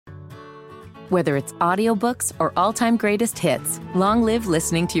Whether it's audiobooks or all-time greatest hits, long live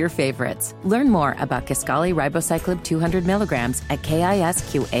listening to your favorites. Learn more about Kisqali Ribociclib 200 milligrams at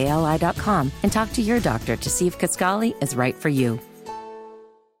KISQALI.com and talk to your doctor to see if Kisqali is right for you.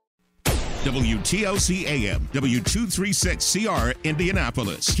 WTLC AM, W236CR,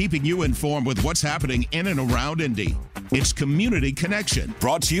 Indianapolis, keeping you informed with what's happening in and around Indy. It's Community Connection,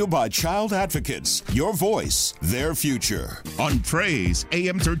 brought to you by Child Advocates, your voice, their future. On Praise,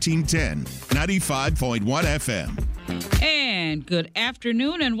 AM 1310, 95.1 FM. And good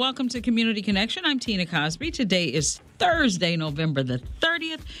afternoon and welcome to Community Connection. I'm Tina Cosby. Today is Thursday, November the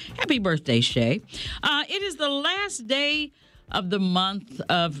 30th. Happy birthday, Shay. It is the last day of the month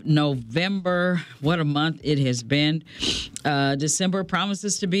of November. What a month it has been. December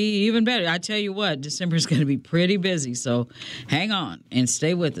promises to be even better. I tell you what, December is going to be pretty busy, so hang on and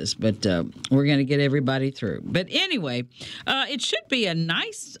stay with us. But we're going to get everybody through. But anyway, it should be a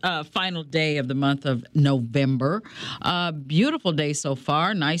nice final day of the month of November. Beautiful day so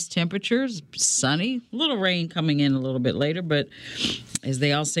far. Nice temperatures, sunny. A little rain coming in a little bit later, but as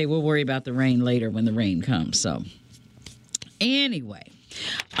they all say, we'll worry about the rain later when the rain comes. So anyway,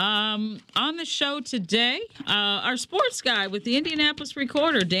 on the show today, our sports guy with the Indianapolis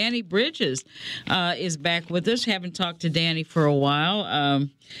Recorder, Danny Bridges, is back with us. Haven't talked to Danny for a while.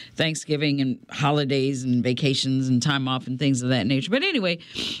 Thanksgiving and holidays and vacations and time off and things of that nature. But anyway,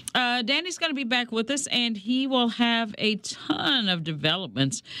 Danny's going to be back with us, and he will have a ton of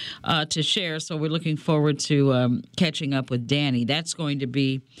developments to share. So we're looking forward to catching up with Danny. That's going to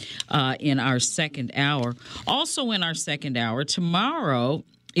be in our second hour. Also in our second hour, tomorrow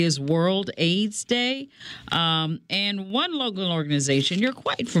is World AIDS Day. And one local organization you're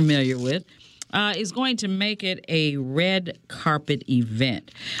quite familiar with is going to make it a red carpet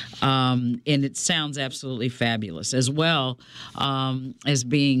event. And it sounds absolutely fabulous, as well as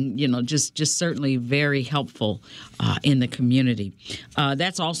being, just certainly very helpful in the community.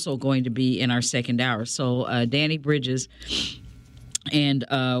 That's also going to be in our second hour. So Danny Bridges and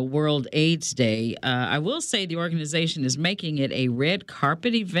World AIDS Day. I will say the organization is making it a red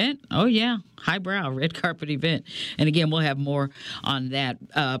carpet event. Oh, yeah. Highbrow red carpet event. And again, we'll have more on that,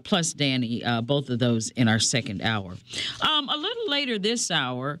 plus Danny, both of those in our second hour. A little later this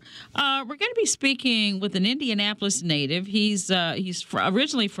hour, we're going to be speaking with an Indianapolis native. He's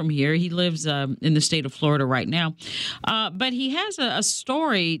originally from here. He lives in the state of Florida right now. But he has a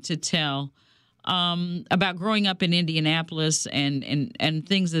story to tell about growing up in Indianapolis and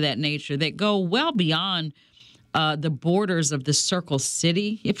things of that nature that go well beyond the borders of the Circle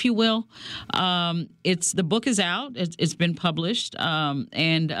City, if you will. The book is out. It's been published,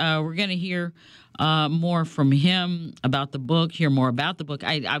 and we're going to hear more from him about the book, hear more about the book.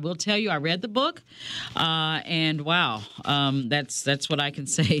 I will tell you, I read the book, and wow, that's what I can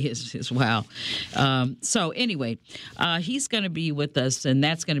say is wow. So anyway, he's going to be with us, and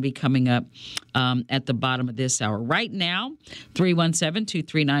that's going to be coming up at the bottom of this hour. Right now,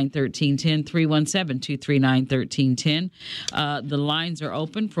 317-239-1310, 317-239-1310. The lines are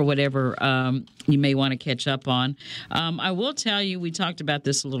open for whatever you may want to catch up on. I will tell you, we talked about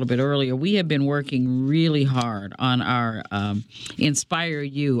this a little bit earlier. We have been working really hard on our Inspire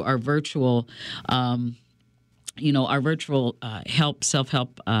You, our virtual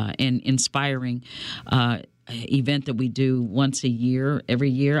self-help and inspiring event that we do once a year, every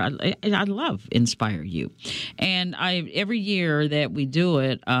year. I love Inspire You. And every year that we do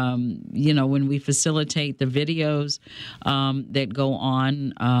it, when we facilitate the videos that go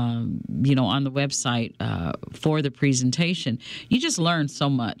on, on the website for the presentation, you just learn so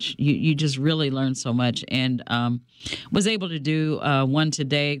much. You just really learn so much. And was able to do one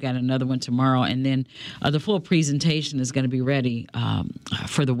today, got another one tomorrow, and then the full presentation is going to be ready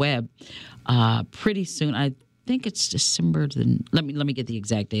for the web pretty soon. I think it's December. Let me get the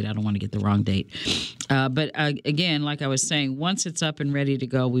exact date. I don't want to get the wrong date. But again, like I was saying, once it's up and ready to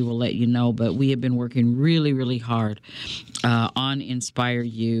go, we will let you know. But we have been working really, really hard on Inspire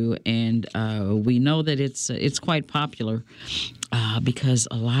You, and we know that it's quite popular because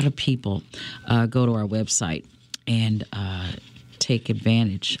a lot of people go to our website and take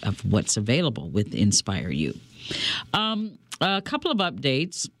advantage of what's available with Inspire You. A couple of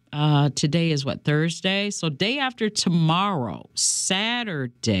updates. Today is Thursday? So day after tomorrow,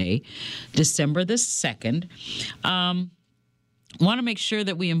 Saturday, December the 2nd, want to make sure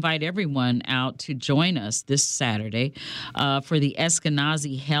that we invite everyone out to join us this Saturday for the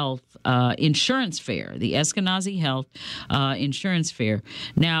Eskenazi Health Insurance Fair, the Eskenazi Health Insurance Fair.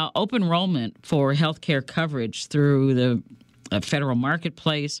 Now, open enrollment for healthcare coverage through the Federal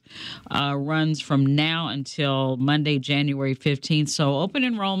Marketplace runs from now until Monday, January 15th. So open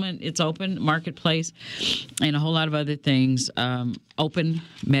enrollment, it's open marketplace, and a whole lot of other things. Open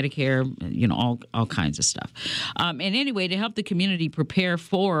Medicare, all kinds of stuff. And anyway, to help the community prepare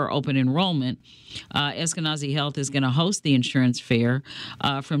for open enrollment, Eskenazi Health is going to host the insurance fair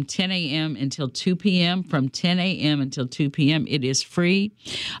from 10 a.m. until 2 p.m. From 10 a.m. until 2 p.m. It is free.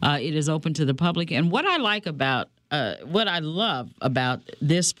 It is open to the public. And what I love about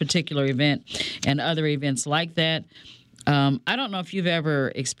this particular event and other events like that, I don't know if you've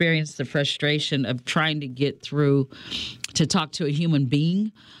ever experienced the frustration of trying to get through to talk to a human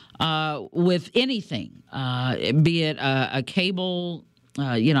being with anything, be it a cable.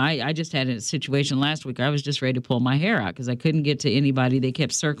 I just had a situation last week. I was just ready to pull my hair out because I couldn't get to anybody. They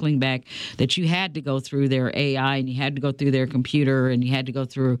kept circling back that you had to go through their AI and you had to go through their computer and you had to go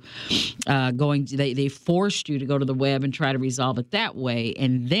through they forced you to go to the web and try to resolve it that way.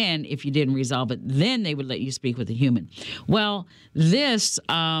 And then if you didn't resolve it, then they would let you speak with a human. Well, this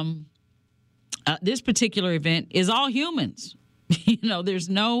particular event is all humans. There's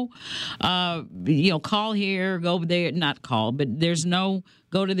no, call here, go there, not call, but there's no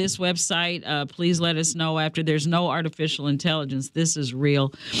go to this website. Please let us know after. There's no artificial intelligence. This is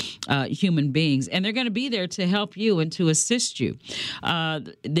real human beings. And they're going to be there to help you and to assist you.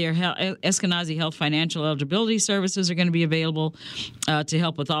 Their Eskenazi Health Financial Eligibility Services are going to be available to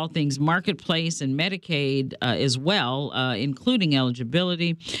help with all things Marketplace and Medicaid as well, including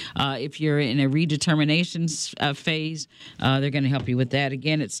eligibility. If you're in a redetermination phase, they're going to help you with that.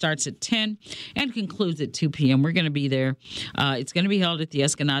 Again, it starts at 10 and concludes at 2 p.m. We're going to be there. It's going to be held at the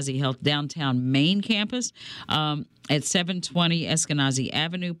Eskenazi Health downtown main campus at 720 Eskenazi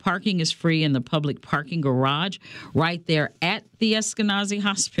Avenue. Parking is free in the public parking garage right there at the Eskenazi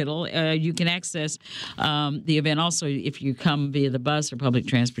Hospital. You can access the event also if you come via the bus or public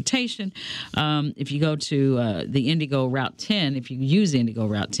transportation. If you go to the Indigo Route 10, if you use Indigo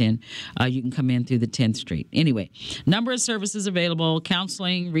Route 10, you can come in through the 10th Street. Anyway, number of services available,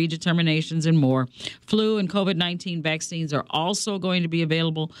 counseling, redeterminations, and more. Flu and COVID-19 vaccines are also going to be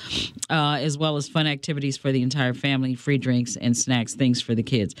available, as well as fun activities for the entire family, free drinks and snacks, things for the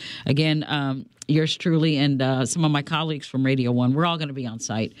kids. Again, yours truly and some of my colleagues from Radio 1, we're all going to be on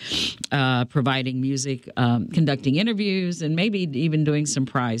site providing music, conducting interviews, and maybe even doing some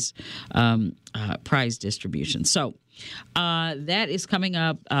prize distribution. So that is coming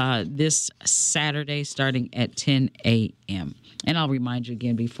up this Saturday starting at 10 a.m. And I'll remind you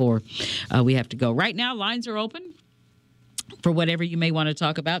again before we have to go. Right now, lines are open for whatever you may want to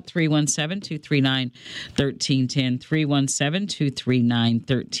talk about. 317-239-1310.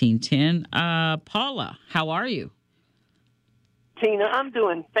 317-239-1310. Paula, how are you? Tina, I'm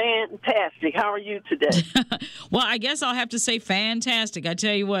doing fantastic. How are you today? Well, I guess I'll have to say fantastic. I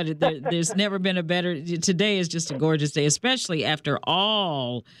tell you what, there's never been a better. Today is just a gorgeous day, especially after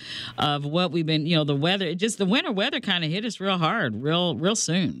all of what we've been. The weather, just the winter weather, kind of hit us real hard, real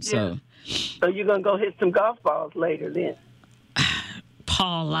soon. Yeah. So you're gonna go hit some golf balls later, then?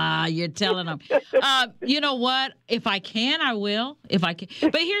 Paula, you're telling them. You know what? If I can, I will. If I can.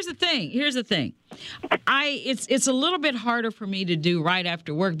 But here's the thing. It's a little bit harder for me to do right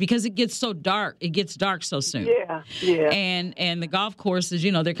after work because it gets so dark. It gets dark so soon. Yeah. And the golf courses,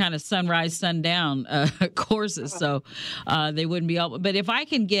 they're kind of sunrise, sundown courses, so they wouldn't be open. But if I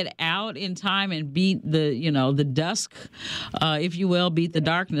can get out in time and beat the dusk, if you will, beat the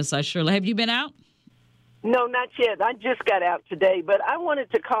darkness, I surely. Have you been out? No, not yet. I just got out today, but I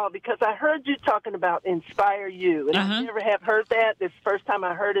wanted to call because I heard you talking about Inspire You, and I never have heard that. This is the first time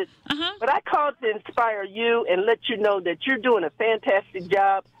I heard it. But I called to inspire you and let you know that you're doing a fantastic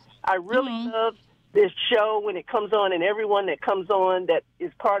job. I really love this show when it comes on and everyone that comes on that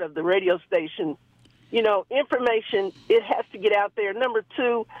is part of the radio station. Information, it has to get out there. Number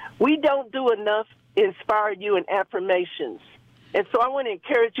two, we don't do enough Inspire You and affirmations. And so I want to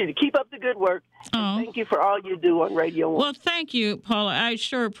encourage you to keep up the good work. Thank you for all you do on Radio 1. Well, thank you, Paula. I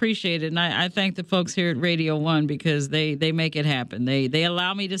sure appreciate it. And I thank the folks here at Radio 1 because they make it happen. They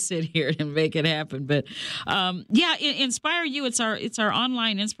allow me to sit here and make it happen. But, Inspire You, it's our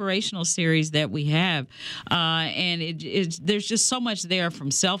online inspirational series that we have. And there's just so much there from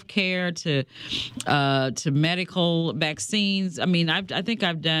self-care to medical vaccines. I mean, I think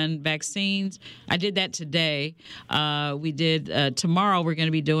I've done vaccines. I did that today. We did tomorrow we're going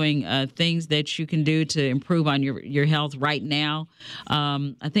to be doing things that that you can do to improve on your health right now.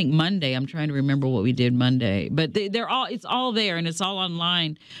 I think Monday, I'm trying to remember what we did Monday, but it's all there, and it's all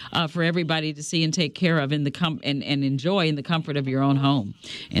online for everybody to see and take care of and enjoy in the comfort of your own home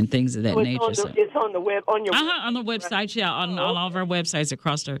and things of that nature. It's on the web, on your website. On the website, yeah, on all of our websites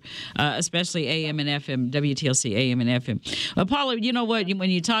across our, especially AM and FM, WTLC AM and FM. Well, Paula, you know what? When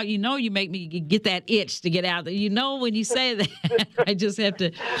you talk, you make me get that itch to get out there. When you say that, I just have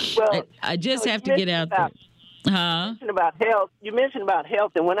to. Well, I just have to get out there. You mentioned about health. You mentioned about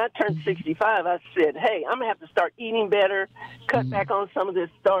health, and when I turned 65, I said, "Hey, I'm gonna have to start eating better, cut back on some of this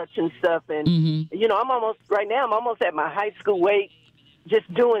starch and stuff." And I'm almost at my high school weight,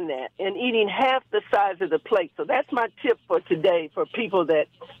 just doing that and eating half the size of the plate. So that's my tip for today for people that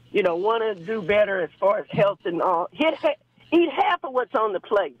want to do better as far as health and all. Eat half of what's on the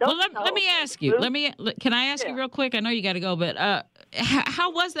plate. Let me ask you. Can I ask you real quick? I know you got to go, but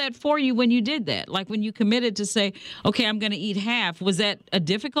how was that for you when you did that? Like when you committed to say, "Okay, I'm going to eat half." Was that a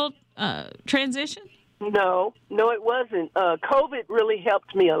difficult transition? No, it wasn't. COVID really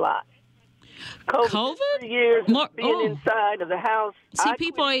helped me a lot. COVID? 3 years of being inside of the house. See,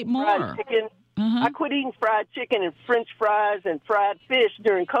 people ate more. I quit eating fried chicken and French fries and fried fish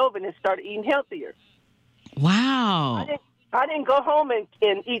during COVID and started eating healthier. Wow. I didn't go home and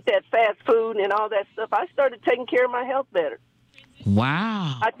eat that fast food and all that stuff. I started taking care of my health better.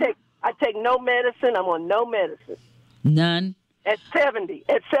 Wow. I take no medicine. I'm on no medicine. None? At 70.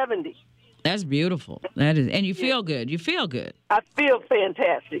 That's beautiful. That is, and you feel good. You feel good. I feel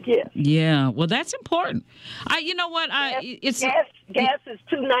fantastic. Yes. Yeah. Well, that's important. You know what? Gas is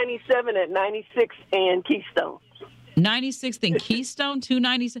 $2.97 at 96 and Keystone. 96th and Keystone,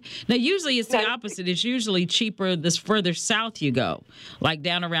 297. Now, usually it's the opposite. It's usually cheaper the further south you go, like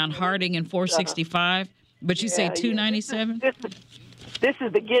down around Harding and 465. But you say 297. This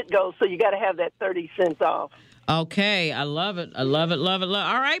is the get-go, so you got to have that 30 cents off. Okay, I love it. I love it. All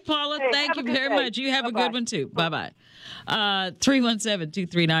right, Paula, thank you very much. You have a good one, too. Bye-bye.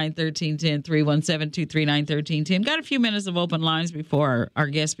 317-239-1310, 317-239-1310. Got a few minutes of open lines before our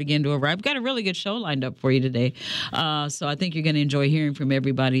guests begin to arrive. Got a really good show lined up for you today. So I think you're going to enjoy hearing from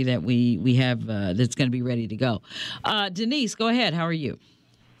everybody that we have that's going to be ready to go. Denise, go ahead. How are you?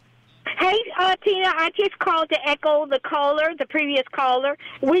 Hey, Tina, I just called to echo the previous caller.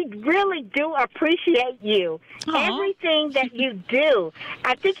 We really do appreciate you. Aww. Everything that you do.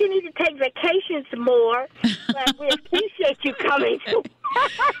 I think you need to take vacations more, but we appreciate you coming to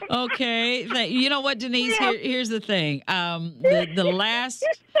Okay. You know what, Denise? Here's the thing. The last,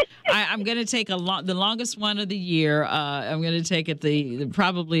 I'm going to take the longest one of the year. I'm going to take it the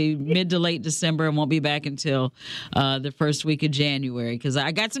probably mid to late December and won't be back until the first week of January because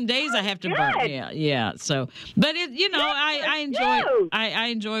I got some days I have to burn. Yeah. So, but I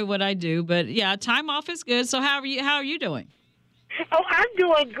enjoy what I do. But yeah, time off is good. So how are you doing? Oh, I'm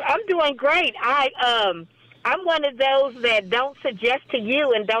doing great. I'm one of those that don't suggest to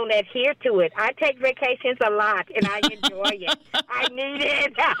you and don't adhere to it. I take vacations a lot, and I enjoy it. I need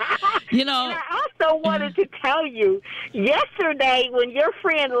it. You know. And I also wanted to tell you, yesterday when your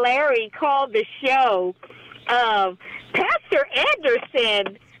friend Larry called the show, Pastor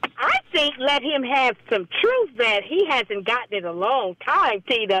Anderson, I think, let him have some truth that he hasn't gotten in a long time,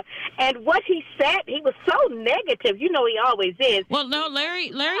 Tina. And what he said, he was so negative. You know he always is. Well, no,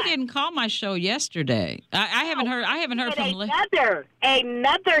 Larry didn't call my show yesterday. I haven't heard from another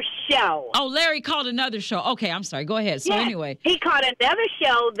show. Oh, Larry called another show. Okay, I'm sorry. Go ahead. So anyway, he called another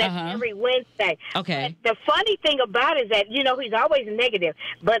show that's every Wednesday. Okay. But the funny thing about it is that he's always negative.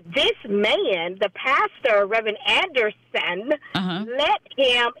 But this man, the pastor, Reverend Anderson, let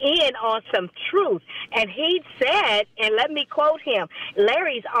him in on some truth. And he said, and let me quote him,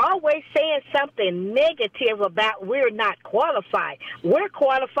 Larry's always saying something negative about we're not qualified. We're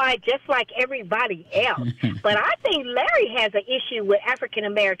qualified just like everybody else. But I think Larry has an issue with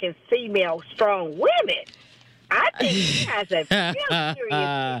African-American female strong women. I think he has a real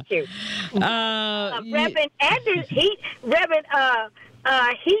serious issue. Reverend Anderson,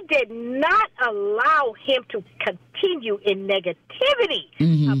 he did not allow him to continue in negativity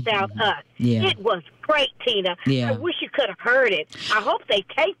about us. Yeah. It was great, Tina. Yeah. I wish you could have heard it. I hope they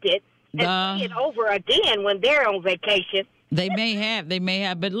taped it and see it over again when they're on vacation. They may have,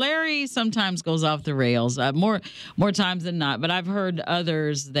 but Larry sometimes goes off the rails, more times than not. But I've heard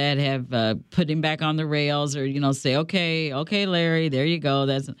others that have put him back on the rails, or say, okay, Larry, there you go.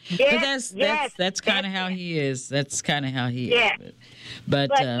 That's kind of how he is. That's kind of how he is.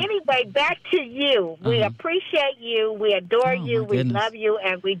 But anyway, back to you. We appreciate you. We adore you. We love you,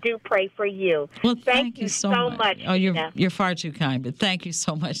 and we do pray for you. Well, thank you so much. Oh, you're far too kind. But thank you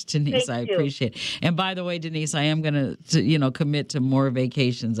so much, Denise. I appreciate it. And by the way, Denise, I am going to commit to more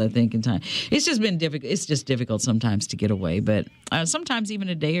vacations. I think in time. It's just been difficult. It's just difficult sometimes to get away, but sometimes even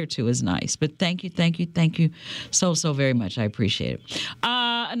a day or two is nice. But thank you so very much. I appreciate it.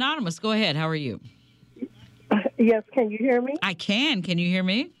 Anonymous, go ahead. How are you? Yes, can you hear me? I can. Can you hear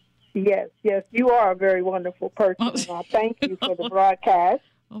me? Yes. You are a very wonderful person. And I thank you for the broadcast.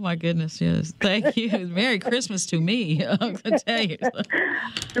 Oh, my goodness, yes. Thank you. Merry Christmas to me, I'll tell you.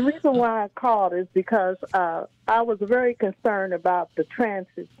 The reason why I called is because I was very concerned about the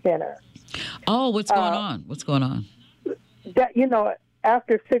transit center. Oh, what's going on? What's going on? That,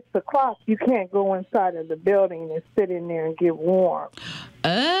 after 6 o'clock, you can't go inside of the building and sit in there and get warm.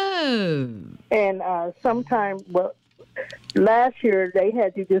 Oh. And last year they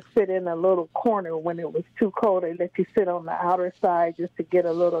had you just sit in a little corner when it was too cold. They let you sit on the outer side just to get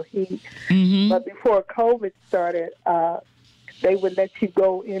a little heat. Mm-hmm. But before COVID started, they would let you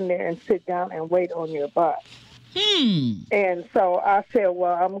go in there and sit down and wait on your bus. And so I said,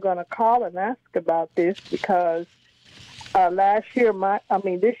 well, I'm going to call and ask about this because this year,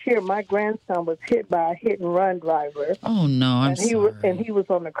 my grandson was hit by a hit-and-run driver. Oh, no, I'm sorry. And he was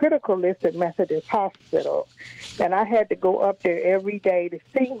on the critical list at Methodist Hospital. And I had to go up there every day to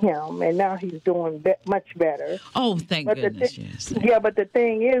see him, and now he's doing much better. Oh, thank goodness, yes. Yeah, but the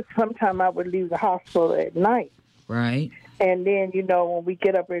thing is, sometimes I would leave the hospital at night. Right. And then, when we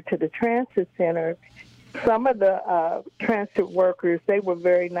get up here to the transit center, some of the transit workers, they were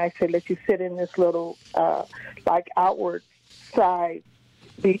very nice. They let you sit in this little, outward side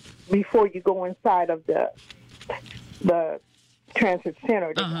before you go inside of the transit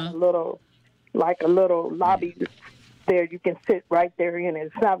center. There's a little lobby there. You can sit right there in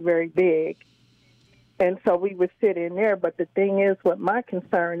it. It's not very big. And so we would sit in there. But the thing is, what my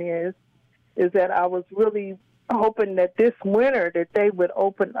concern is that I was really hoping that this winter that they would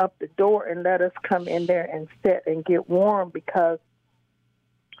open up the door and let us come in there and sit and get warm, because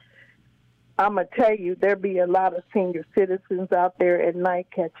I'm going to tell you, there be a lot of senior citizens out there at night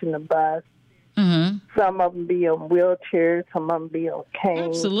catching the bus. Mm-hmm. Some of them be on wheelchairs, some of them be on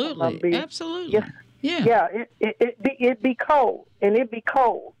canes. Absolutely. Absolutely. Yeah. It'd be cold, and it'd be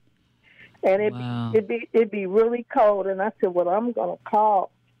cold. And it'd be really cold. And I said, well, I'm going to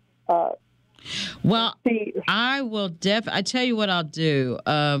call Well, I will I tell you what I'll do.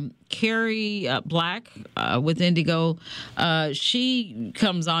 Carrie Black with Indigo, she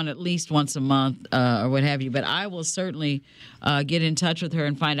comes on at least once a month or what have you, but I will certainly get in touch with her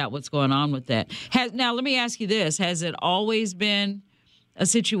and find out what's going on with that. Now, let me ask you this. Has it always been a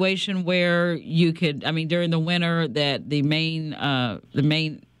situation where you could, during the winter, that the main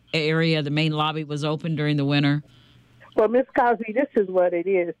area, the main lobby was open during the winter? Well, Miss Cosby, this is what it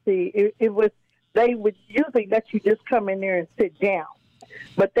is. See, they would usually let you just come in there and sit down.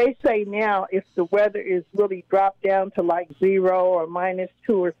 But they say now if the weather is really dropped down to like 0 or -2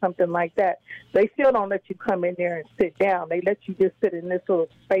 or something like that, they still don't let you come in there and sit down. They let you just sit in this little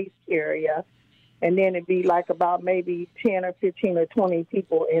space area. And then it'd be like about maybe 10 or 15 or 20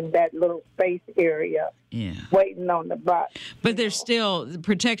 people in that little space area waiting on the bus. But there's still, the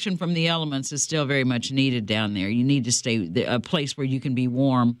protection from the elements is still very much needed down there. You need to stay a place where you can be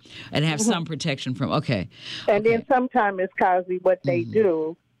warm and have some protection from, And then sometimes, Ms. Cosby, what they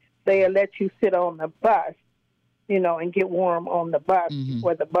do, they'll let you sit on the bus, and get warm on the bus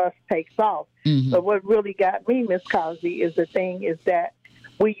before the bus takes off. But what really got me, Ms. Cosby, is that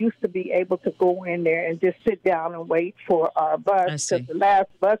we used to be able to go in there and just sit down and wait for our bus, because the last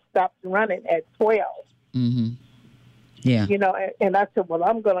bus stopped running at 12. Mm-hmm. Yeah. And I said, well,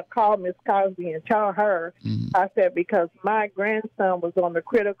 I'm going to call Miss Cosby and tell her. I said, because my grandson was on the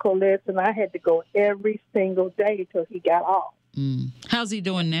critical list, and I had to go every single day till he got off. How's he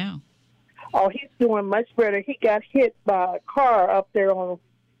doing now? Oh, he's doing much better. He got hit by a car up there on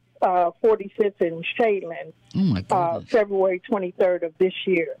 45th and Shadeland. Oh my goodness. February 23rd of this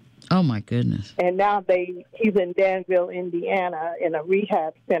year. Oh my goodness. And now he's in Danville, Indiana, in a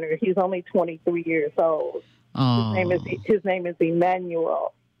rehab center. He's only 23 years old. Oh. His name is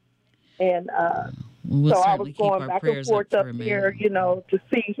Emmanuel. And so I was going back and forth up here, to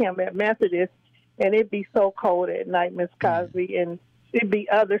see him at Methodist, and it'd be so cold at night, Miss Cosby, and it'd be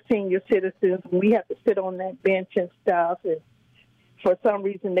other senior citizens. We have to sit on that bench and stuff, and for some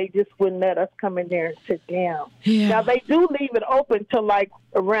reason, they just wouldn't let us come in there and sit down. Yeah. Now, they do leave it open till like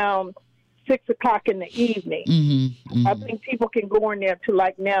around 6 o'clock in the evening. I think people can go in there to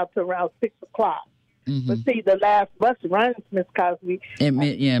around 6 o'clock. Mm-hmm. But see, the last bus runs, Miss Cosby,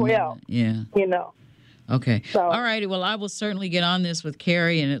 at 12. Yeah. You know. Okay. So, all righty. Well, I will certainly get on this with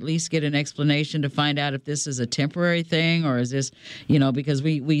Carrie and at least get an explanation to find out if this is a temporary thing or is this, because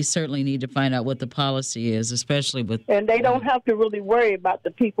we certainly need to find out what the policy is, especially with. And they don't have to really worry about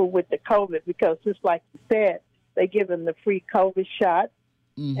the people with the COVID because just like you said, they give them the free COVID shot.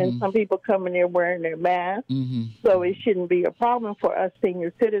 Mm-hmm. And some people come in there wearing their masks. Mm-hmm. So it shouldn't be a problem for us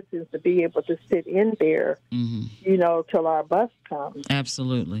senior citizens to be able to sit in there, till our bus comes.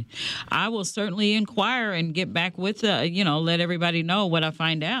 Absolutely. I will certainly inquire and get back with, let everybody know what I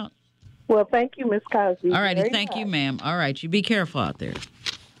find out. Well, thank you, Ms. Cosby. All righty. Thank you, ma'am. All right. You be careful out there.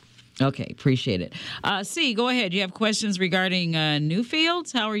 Okay. Appreciate it. C, go ahead. You have questions regarding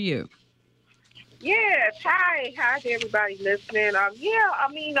Newfields? How are you? Yes. Hi to everybody listening.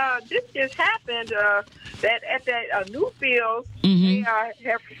 This just happened. That at that Newfields, they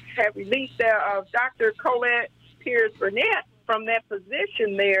have released Dr. Colette Pierce Burnett from that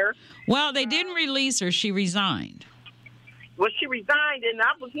position there. Well, they didn't release her. She resigned. Well, she resigned, and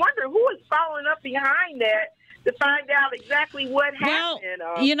I was wondering who is following up behind that to find out exactly what happened.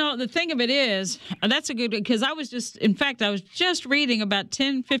 Well, the thing of it is, that's a good, because I was just reading about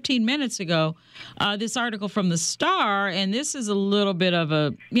 10, 15 minutes ago this article from the Star, and this is a little bit of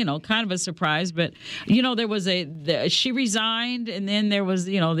a, kind of a surprise, but, there was she resigned, and then there was,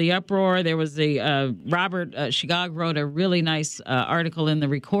 the uproar. There was Robert Shigog wrote a really nice article in the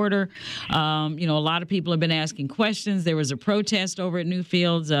Recorder. A lot of people have been asking questions. There was a protest over at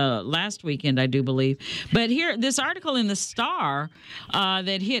Newfields last weekend, I do believe. But here, this article in the Star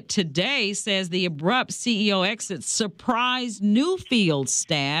that hit today says the abrupt CEO exit surprised Newfields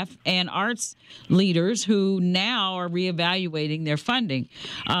staff and arts leaders who now are reevaluating their funding.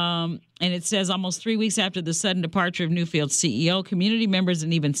 And it says almost 3 weeks after the sudden departure of Newfield's CEO, community members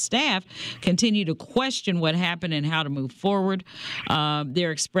and even staff continue to question what happened and how to move forward.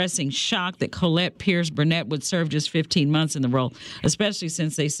 They're expressing shock that Colette Pierce Burnett would serve just 15 months in the role, especially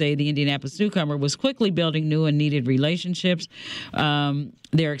since they say the Indianapolis newcomer was quickly building new and needed relationships.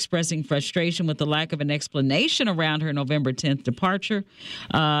 They're expressing frustration with the lack of an explanation around her November 10th departure,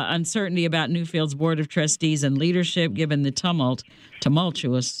 uncertainty about Newfield's Board of Trustees and leadership, given the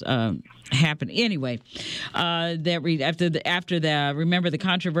tumultuous happened anyway. After the remember the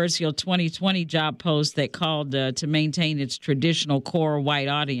controversial 2020 job post that called to maintain its traditional core white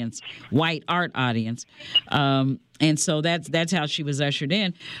art audience. And so that's how she was ushered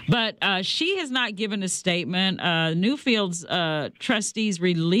in. But she has not given a statement. Newfield's trustees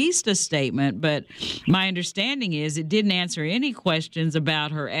released a statement, but my understanding is it didn't answer any questions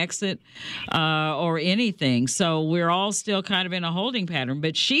about her exit or anything. So we're all still kind of in a holding pattern,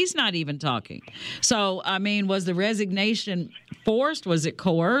 but she's not even talking. So, was the resignation forced? Was it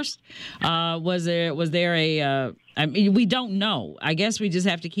coerced? Was there a... we don't know. I guess we just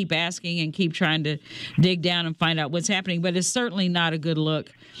have to keep asking and keep trying to dig down and find out what's happening. But it's certainly not a good look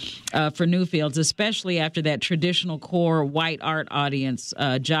for Newfields, especially after that traditional core white art audience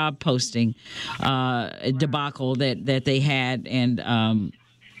job posting debacle that they had and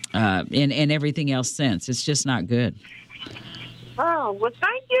everything else since. It's just not good. Oh, well,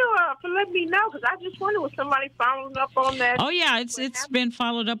 thank you for letting me know, because I just wondered, was somebody following up on that? Oh, yeah, it's been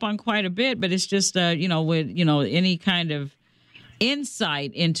followed up on quite a bit, but it's just, with, any kind of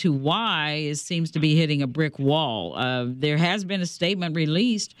insight into why it seems to be hitting a brick wall. There has been a statement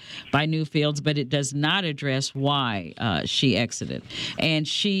released by Newfields, but it does not address why she exited. And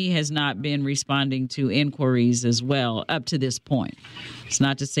she has not been responding to inquiries as well up to this point. It's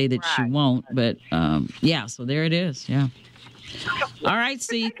not to say that she won't, but, so there it is, yeah. All right,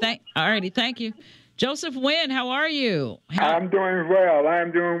 C. All righty, thank you. Joseph Wynn, how are you? I'm doing well.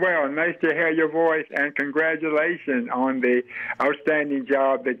 Nice to hear your voice, and congratulations on the outstanding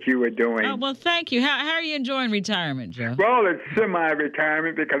job that you are doing. Oh, well, thank you. How are you enjoying retirement, Joe? Well, it's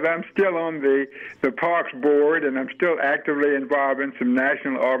semi-retirement because I'm still on the Parks Board, and I'm still actively involved in some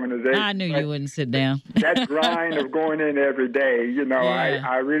national organizations. I knew you wouldn't sit down. That grind of going in every day,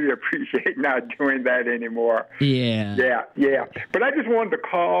 I really appreciate not doing that anymore. Yeah. Yeah. But I just wanted to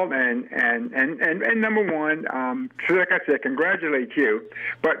call and number one, like I said, congratulate you.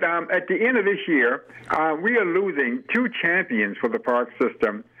 But at the end of this year, we are losing two champions for the park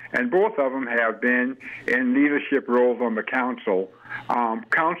system, and both of them have been in leadership roles on the council.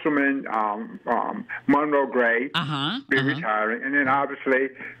 Councilman Monroe Gray is retiring, and then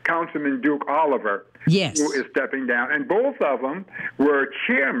obviously Councilman Duke Oliver, who is stepping down. And both of them were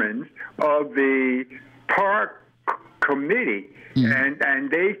chairmen of the Park committee, and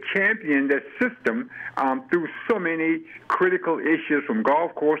they championed the system through so many critical issues, from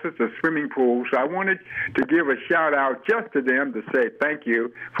golf courses to swimming pools. So I wanted to give a shout out just to them to say thank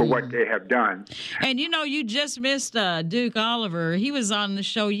you for what they have done. And you just missed Duke Oliver. He was on the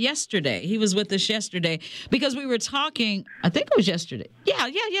show yesterday. He was with us yesterday because we were talking. I think it was yesterday. Yeah,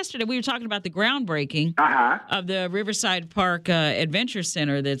 yesterday we were talking about the groundbreaking of the Riverside Park Adventure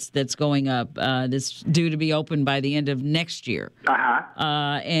Center that's going up. That's due to be open by the end of next year.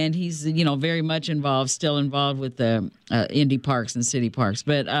 And he's very much still involved with the Indy Parks and City Parks.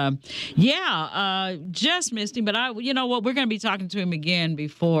 But just missed him. But we're going to be talking to him again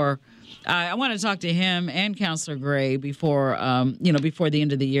before. I want to talk to him and Councilor Gray before the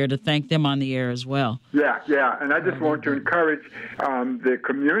end of the year to thank them on the air as well. Yeah, and I just want to encourage the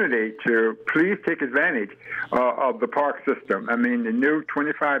community to please take advantage of the park system. I mean, the new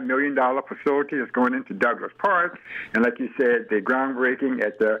 $25 million facility is going into Douglas Park, and like you said, the groundbreaking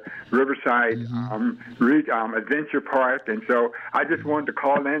at the Riverside Adventure Park. And so I just wanted to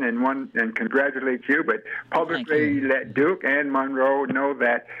call in and congratulate you, but publicly let Duke and Monroe know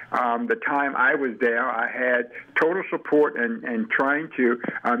that the time I was there, I had total support in trying to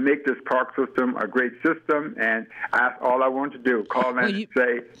make this park system a great system, and all I wanted to do, call in and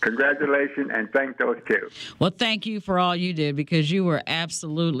say congratulations and thank those two. Well, thank you for all you did, because you were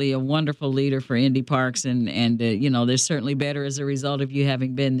absolutely a wonderful leader for Indy Parks, and they're certainly better as a result of you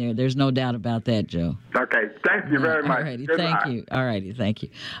having been there. There's no doubt about that, Joe. Okay, thank you very much. All righty, thank you.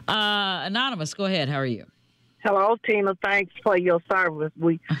 Anonymous, go ahead. How are you? Hello, Tina. Thanks for your service.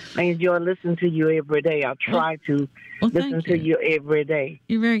 I enjoy listening to you every day. I try to listen to you every day.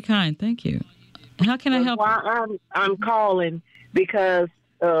 You're very kind. Thank you. How can I help you? I'm calling because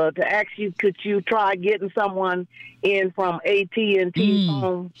to ask you, could you try getting someone in from AT&T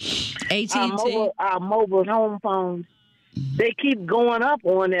phone? AT&T? Our mobile home phones. They keep going up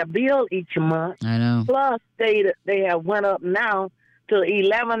on their bill each month. I know. Plus, they have went up now to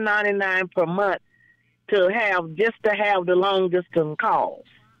 $11.99 per month to have the long distance calls.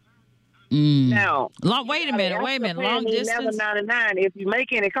 Now, wait a minute. Long distance. $11.99. If you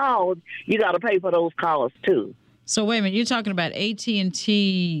make any calls, you got to pay for those calls too. So wait a minute. You're talking about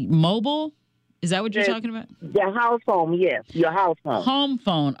AT&T Mobile? Is that what you're talking about? Your house phone, yes. Your house phone. Home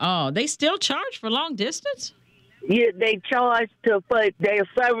phone. Oh, they still charge for long distance? Yeah, they charge for their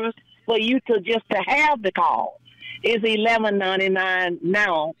service for you to have the call. It's $11.99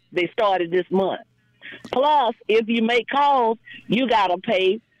 now. They started this month. Plus, if you make calls, you got to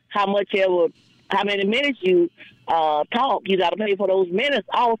pay how many minutes you talk. You got to pay for those minutes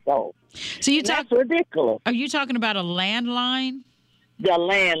also. So that's ridiculous. Are you talking about a landline? The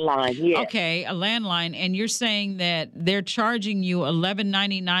landline, yes. Okay, a landline. And you're saying that they're charging you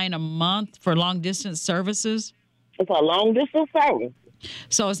 $11.99 a month for long-distance services? It's a long-distance service.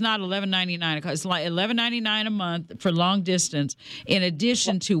 So it's not $11.99. It's like $11.99 a month for long distance, in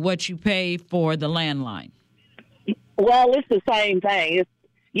addition to what you pay for the landline. Well, it's the same thing.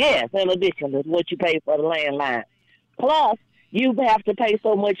 Yes, in addition to what you pay for the landline. Plus, you have to pay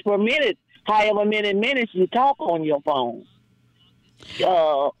so much per minute, however many minutes you talk on your phone.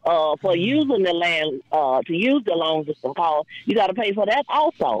 For using to use the long distance call, you got to pay for that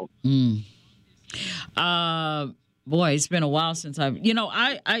also. Boy, it's been a while since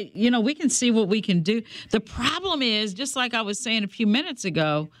we can see what we can do. The problem is, just like I was saying a few minutes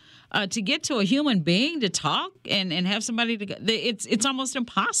ago, to get to a human being to talk and have somebody it's almost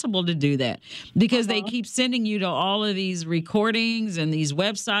impossible to do that, because they keep sending you to all of these recordings and these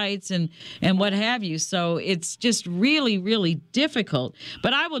websites and what have you. So it's just really, really difficult.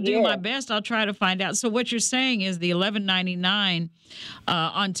 But I will do my best. I'll try to find out. So what you're saying is the $11.99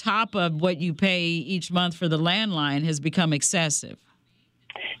 on top of what you pay each month for the landline has become excessive.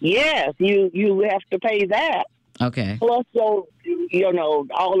 Yes, you have to pay that. Okay. Plus, all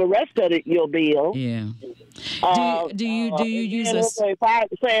the rest of your bill. Yeah. Do you use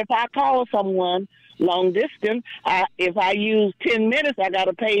if I call someone long distance, if I use 10 minutes, I got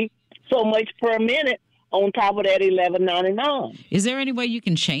to pay so much per minute on top of that $11.99. Is there any way you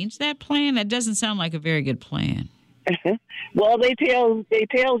can change that plan? That doesn't sound like a very good plan. Well, they tells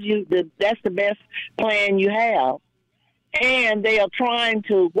you that that's the best plan you have. And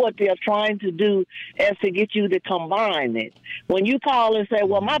what they're trying to do is to get you to combine it. When you call and say,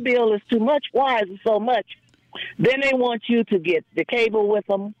 well, my bill is too much, why is it so much? Then they want you to get the cable with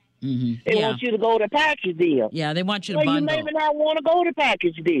them. Mm-hmm. They want you to go to package deal. Yeah, they want you to bundle. You maybe not want to go to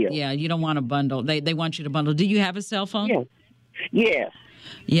package deal. Yeah, you don't want to bundle. They want you to bundle. Do you have a cell phone? Yes. Yes.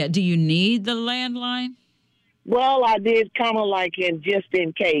 Yeah, do you need the landline? Well, I did kind of like just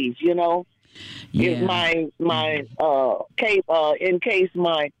in case, Is my case in case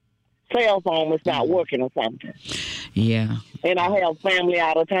my cell phone is not working or something. Yeah. And I have family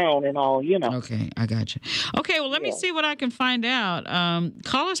out of town and all, Okay, I got you. Okay, well, let me see what I can find out.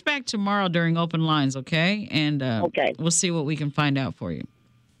 Call us back tomorrow during open lines, okay? And we'll see what we can find out for you.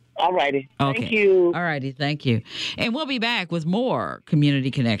 All righty. Okay. Thank you. All righty, thank you. And we'll be back with more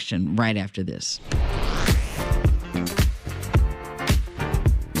Community Connection right after this.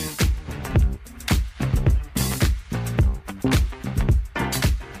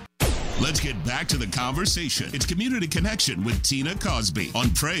 Let's get back to the conversation. It's Community Connection with Tina Cosby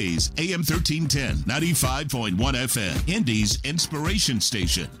on Praise AM 1310, 95.1 FM, Indy's inspiration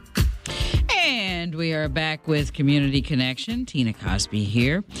station. And we are back with Community Connection. Tina Cosby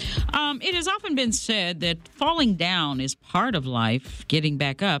here. It has often been said that falling down is part of life. Getting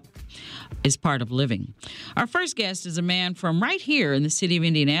back up is part of living. Our first guest is a man from right here in the city of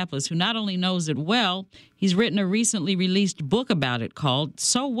Indianapolis who not only knows it well, he's written a recently released book about it called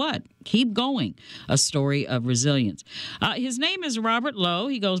So What? Keep Going, a story of resilience. His name is Robert Lowe.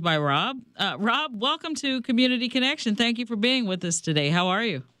 He goes by Rob. Rob, welcome to Community Connection. Thank you for being with us today. How are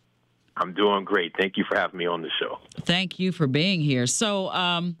you? I'm doing great. Thank you for having me on the show. Thank you for being here. So,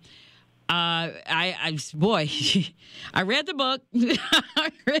 I read the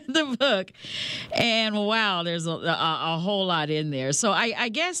book. And wow, there's a whole lot in there. So I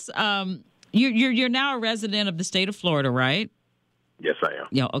guess you're now a resident of the state of Florida, right? Yes, I am.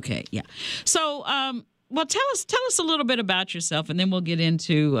 Yeah. Okay. Yeah. So, well, tell us a little bit about yourself, and then we'll get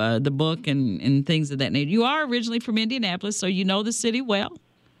into the book and things of that nature. You are originally from Indianapolis, so you know the city well.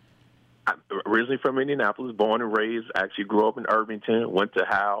 I'm originally from Indianapolis, born and raised. Actually grew up in Irvington, went to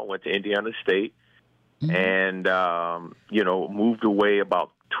Howell, went to Indiana State, and, moved away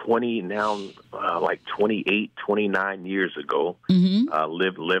about 28, 29 years ago.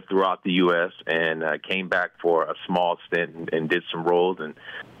 Lived throughout the U.S. and came back for a small stint and did some roles. And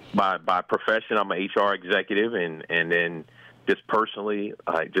by profession, I'm an HR executive, and then just personally,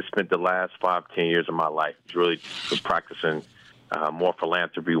 I just spent the last 5-10 years of my life really practicing more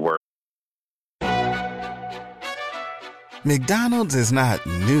philanthropy work. McDonald's is not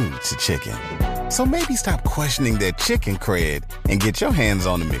new to chicken. So maybe stop questioning their chicken cred and get your hands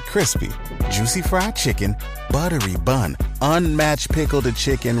on the McCrispy. Juicy fried chicken, buttery bun, unmatched pickle to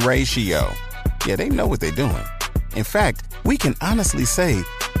chicken ratio. Yeah, they know what they're doing. In fact, we can honestly say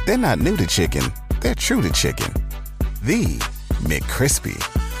they're not new to chicken. They're true to chicken. The McCrispy.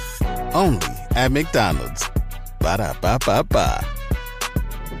 Only at McDonald's. Ba-da-ba-ba-ba.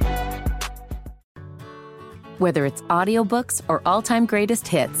 Whether it's audiobooks or all-time greatest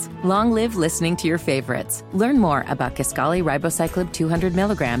hits, long live listening to your favorites. Learn more about Kisqali Ribociclib 200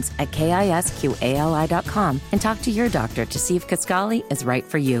 milligrams at KISQALI.com and talk to your doctor to see if Kisqali is right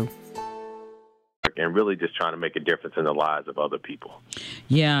for you. And really just trying to make a difference in the lives of other people.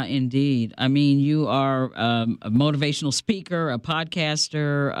 Yeah, indeed. I mean, you are a motivational speaker, a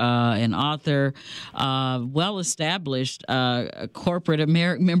podcaster, an author, well-established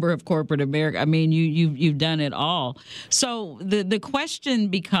member of corporate America. I mean, you've done it all. So the question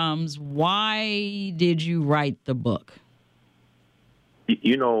becomes, why did you write the book?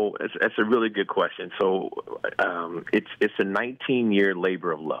 It's a really good question. So it's a 19-year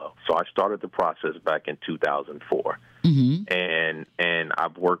labor of love. So I started the process back in 2004. And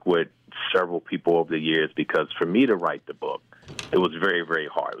I've worked with several people over the years because for me to write the book, it was very, very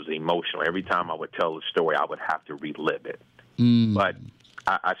hard. It was emotional. Every time I would tell a story, I would have to relive it. But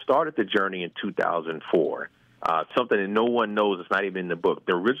I started the journey in 2004. Something that no one knows, it's not even in the book.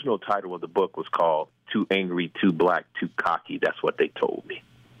 The original title of the book was called Too Angry, Too Black, Too Cocky. That's what they told me.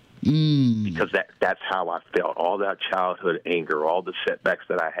 Because that's how I felt. All that childhood anger, all the setbacks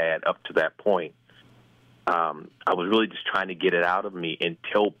that I had up to that point, I was really just trying to get it out of me and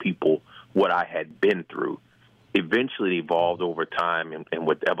tell people what I had been through. Eventually it evolved over time and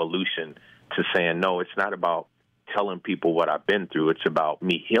with evolution to saying, no, it's not about telling people what I've been through. It's about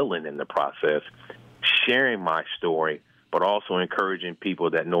me healing in the process, sharing my story, but also encouraging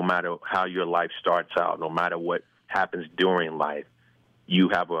people that no matter how your life starts out, no matter what happens during life, you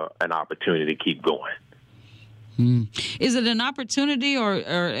have an opportunity to keep going. Is it an opportunity or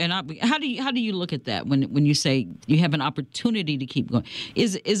how do you look at that when you say you have an opportunity to keep going?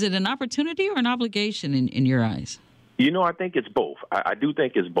 Is it an opportunity or an obligation in your eyes? I think it's both. I do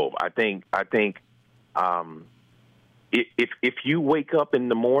think it's both. I think if you wake up in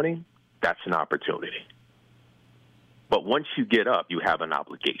the morning, that's an opportunity. But once you get up, you have an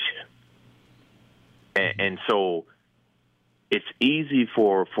obligation. And so it's easy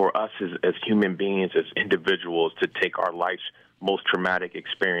for us as human beings, as individuals, to take our lives most traumatic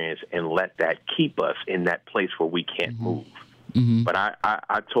experience and let that keep us in that place where we can't move. But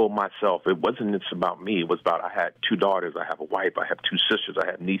I told myself it wasn't just about me. It was about I had 2 daughters. I have a wife. I have 2 sisters. I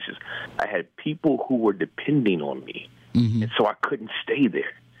have nieces. I had people who were depending on me. And so I couldn't stay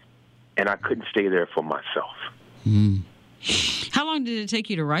there. And I couldn't stay there for myself. How long did it take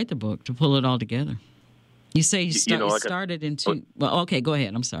you to write the book, to pull it all together? You say you started in two. Well, okay, go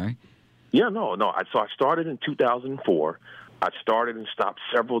ahead. I'm sorry. Yeah, no. So I started in 2004. I started and stopped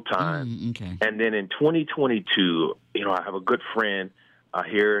several times. Okay. And then in 2022, I have a good friend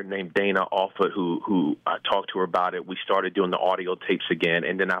here named Dana Alford who I talked to her about it. We started doing the audio tapes again.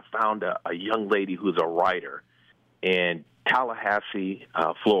 And then I found a young lady who's a writer in Tallahassee,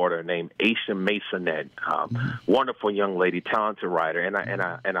 Florida, named Aisha Masonette. Wonderful young lady, talented writer. And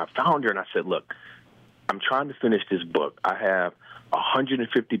I found her and I said, look, I'm trying to finish this book. I have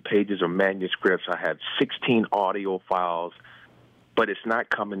 150 pages of manuscripts. I have 16 audio files, but it's not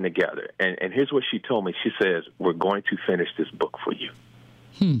coming together. And here's what she told me. She says, we're going to finish this book for you.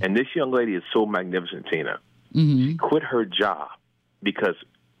 And this young lady is so magnificent, Tina. She quit her job because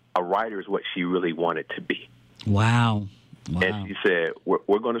a writer is what she really wanted to be. Wow. And she said,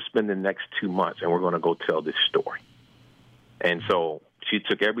 we're going to spend the next 2 months and we're going to go tell this story. And so she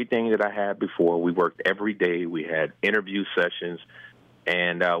took everything that I had before. We worked every day. We had interview sessions,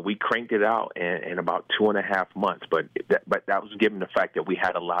 and we cranked it out in about 2.5 months. But that was given the fact that we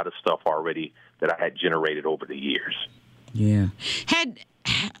had a lot of stuff already that I had generated over the years. Yeah.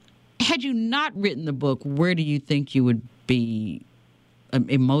 Had you not written the book, where do you think you would be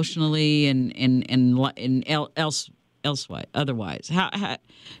emotionally and otherwise? How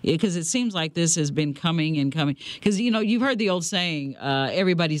because it seems like this has been coming and coming. Because, you've heard the old saying,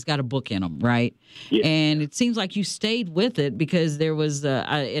 everybody's got a book in them, right? Yeah. And it seems like you stayed with it because there was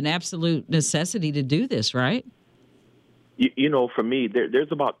an absolute necessity to do this, right? For me,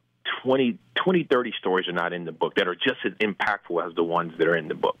 there's about 20, 30 stories are not in the book that are just as impactful as the ones that are in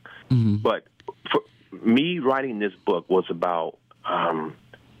the book. But for me, writing this book was about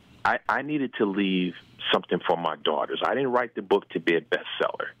I needed to leave something for my daughters. I didn't write the book to be a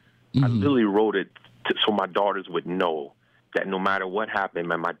bestseller. I literally wrote it so my daughters would know that no matter what happened,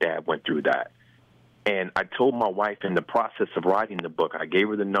 my dad went through that. And I told my wife in the process of writing the book, I gave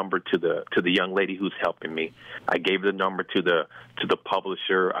her the number to the young lady who's helping me. I gave her the number to the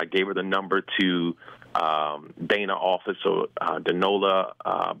publisher. I gave her the number to Dana office, so Danola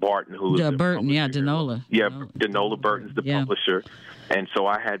Barton, who's the Burton, publisher. yeah, Danola. Yeah, Danola Burton's the publisher. And so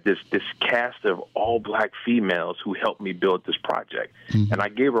I had this cast of all black females who helped me build this project. And I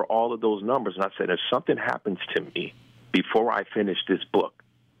gave her all of those numbers, and I said, if something happens to me before I finish this book,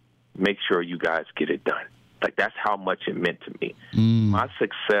 make sure you guys get it done. Like, that's how much it meant to me. My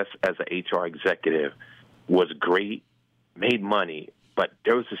success as an HR executive was great, made money, but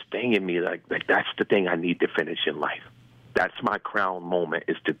there was this thing in me like that's the thing I need to finish in life. That's my crown moment,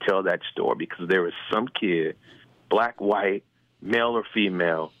 is to tell that story, because there was some kid, black, white, male or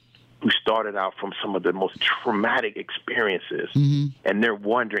female, who started out from some of the most traumatic experiences, and they're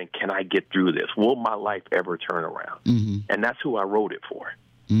wondering, can I get through this? Will my life ever turn around? And that's who I wrote it for.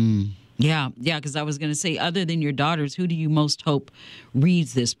 Yeah, because I was going to say, other than your daughters, who do you most hope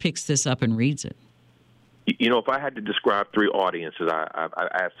reads this, picks this up and reads it? If I had to describe 3 audiences, I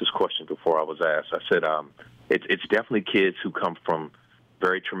asked this question before I was asked. I said it's definitely kids who come from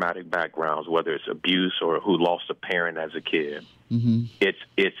very traumatic backgrounds, whether it's abuse or who lost a parent as a kid.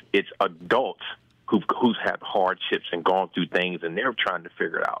 It's adults who's had hardships and gone through things, and they're trying to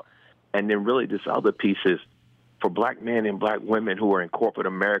figure it out. And then really this other piece is for black men and black women who are in corporate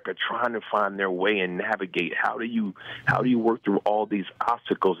America trying to find their way and navigate. How do you work through all these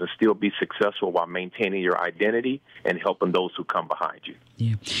obstacles and still be successful while maintaining your identity and helping those who come behind you?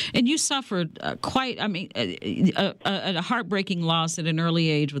 Yeah. And you suffered a heartbreaking loss at an early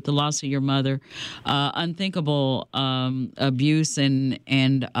age with the loss of your mother, unthinkable abuse, and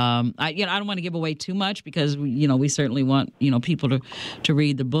I don't want to give away too much because we certainly want people to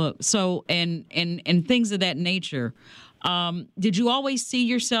read the book. So and things of that nature. Did you always see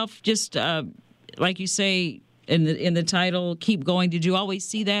yourself just like you say in the title, keep going? Did you always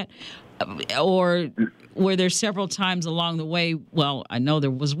see that, or were there several times along the way? Well, I know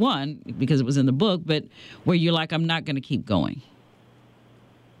there was one because it was in the book, but where you're like, I'm not going to keep going.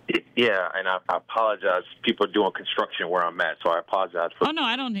 Yeah, and I apologize. People are doing construction where I'm at, so I apologize for. Oh no,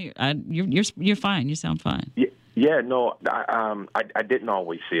 I don't hear. You're fine. You sound fine. Yeah, no, I didn't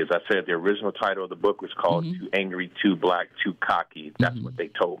always see it. As I said, the original title of the book was called Too Angry, Too Black, Too Cocky. That's what they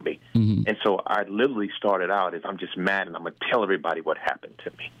told me. And so I literally started out as I'm just mad and I'm going to tell everybody what happened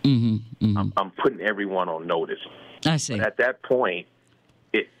to me. I'm putting everyone on notice. I see. But at that point,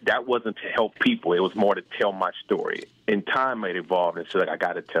 that wasn't to help people. It was more to tell my story. In time, it evolved and said, I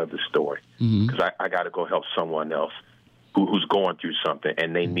got to tell the story because I got to go help someone else who's going through something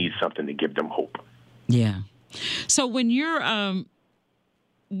and they need something to give them hope. Yeah. So when during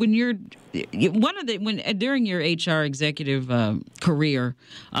your HR executive career,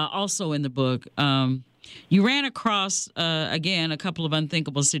 also in the book, you ran across again a couple of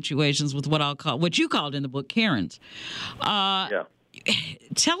unthinkable situations with what you called in the book Karens. Yeah.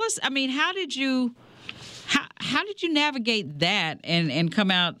 Tell us, I mean, how did you navigate that and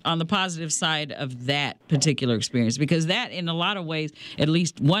come out on the positive side of that particular experience? Because that, in a lot of ways, at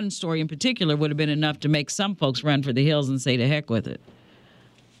least one story in particular, would have been enough to make some folks run for the hills and say to heck with it.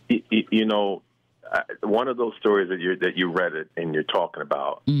 You know, one of those stories that you read it and you're talking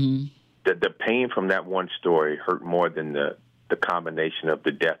about, the pain from that one story hurt more than the combination of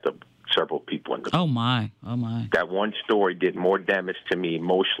the death of several people in the book. Oh my. That one story did more damage to me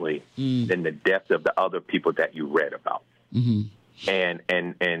emotionally than the death of the other people that you read about.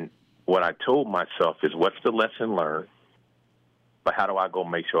 And what I told myself is, what's the lesson learned? But how do I go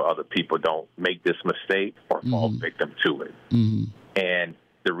make sure other people don't make this mistake or fall victim to it? And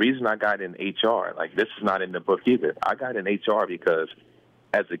the reason I got in HR, like this is not in the book either, I got in HR because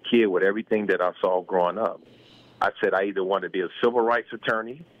as a kid with everything that I saw growing up, I said I either wanted to be a civil rights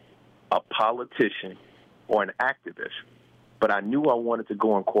attorney, a politician, or an activist. But I knew I wanted to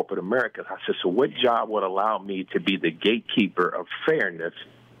go in corporate America. I said, so what job would allow me to be the gatekeeper of fairness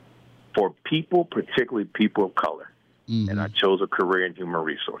for people, particularly people of color? And I chose a career in human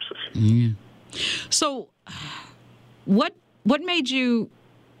resources. So what made you,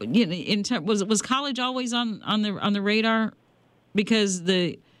 was college always on the radar? Because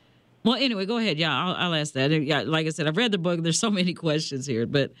well, anyway, go ahead. Yeah, I'll ask that. Yeah, like I said, I've read the book. There's so many questions here.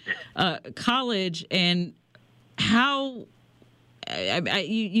 But college and how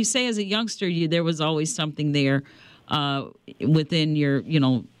you say as a youngster, there was always something there within your,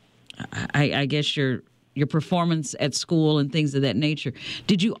 I guess your performance at school and things of that nature.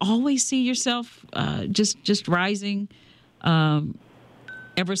 Did you always see yourself just rising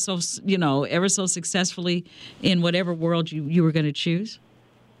ever so successfully in whatever world you were going to choose?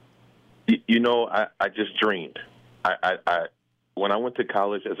 I just dreamed. I when I went to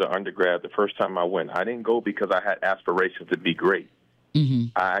college as an undergrad, the first time I went, I didn't go because I had aspirations to be great. I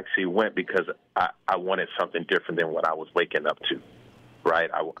actually went because I wanted something different than what I was waking up to, right?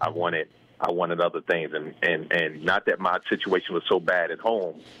 I wanted other things, and not that my situation was so bad at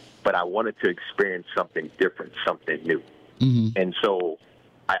home, but I wanted to experience something different, something new. And so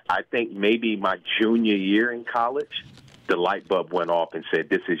I think maybe my junior year in college, the light bulb went off and said,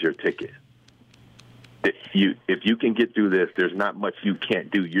 this is your ticket. If you can get through this, there's not much you can't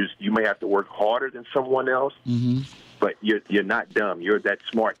do. You may have to work harder than someone else, but you're not dumb. You're that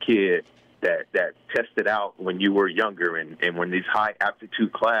smart kid that tested out when you were younger and when these high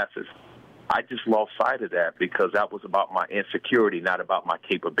aptitude classes. I just lost sight of that because that was about my insecurity, not about my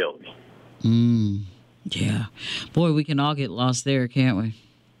capability. Yeah. Boy, we can all get lost there, can't we?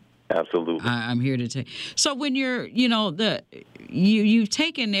 Absolutely. I'm here to tell you. So when you're, you've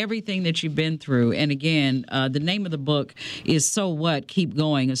taken everything that you've been through, and again, the name of the book is "So What? Keep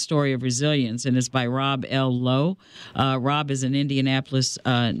Going: A Story of Resilience," and it's by Rob L. Lowe. Rob is an Indianapolis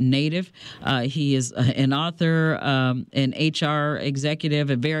native. He is an author, an HR executive,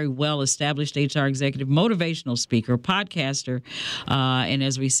 a very well-established HR executive, motivational speaker, podcaster, and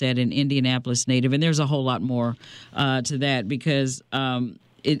as we said, an Indianapolis native. And there's a whole lot more to that because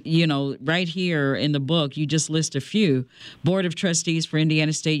right here in the book, you just list a few. Board of Trustees for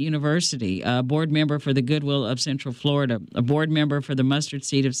Indiana State University, a board member for the Goodwill of Central Florida, a board member for the Mustard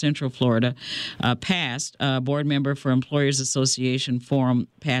Seed of Central Florida, past, board member for Employers Association Forum,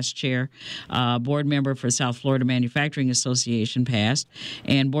 past chair, board member for South Florida Manufacturing Association, past,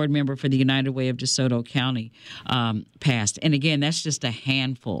 and board member for the United Way of DeSoto County, past. And again, that's just a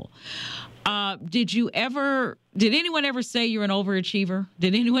handful. Did anyone ever say you're an overachiever?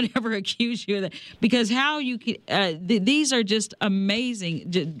 Did anyone ever accuse you of that? Because how you can, these are just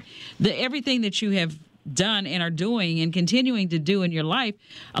amazing. Everything that you have done and are doing and continuing to do in your life,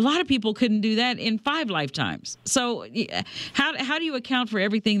 a lot of people couldn't do that in 5 lifetimes. So how do you account for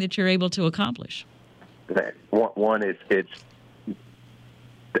everything that you're able to accomplish? One is it's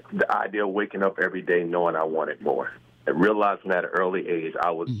the idea of waking up every day knowing I wanted more. And realizing at an early age I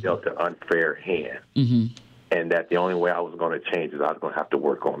was dealt an unfair hand. and that the only way I was going to change is I was going to have to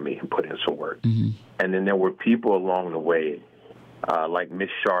work on me and put in some work. Mm-hmm. And then there were people along the way, like Miss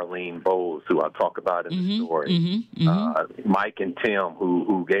Charlene Bowles, who I talk about in the story, Mike and Tim,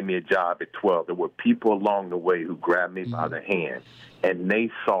 who gave me a job at 12. There were people along the way who grabbed me by the hand, and they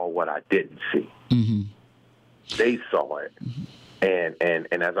saw what I didn't see. Mm-hmm. They saw it.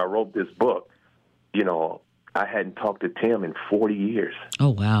 And as I wrote this book, you know, I hadn't talked to Tim in 40 years. Oh,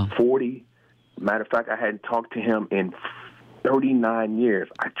 wow. 40. Matter of fact, I hadn't talked to him in 39 years.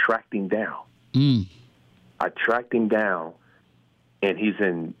 I tracked him down. I tracked him down, and he's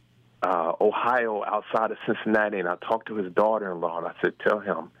in Ohio outside of Cincinnati, and I talked to his daughter-in-law, and I said, tell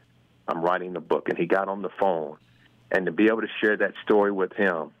him I'm writing the book. And he got on the phone, and to be able to share that story with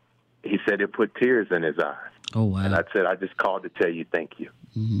him, he said it put tears in his eyes. Oh, wow. And I said, I just called to tell you thank you.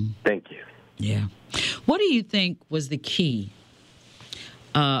 Mm-hmm. Thank you. Yeah. What do you think was the key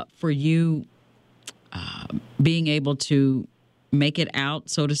for you being able to make it out,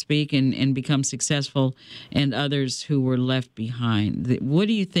 so to speak, and become successful, and others who were left behind? What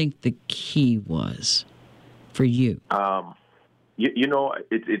do you think the key was for you? You know,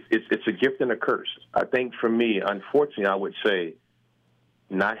 it's a gift and a curse. I think for me, unfortunately, I would say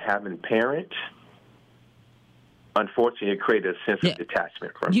not having parents, unfortunately, it created a sense of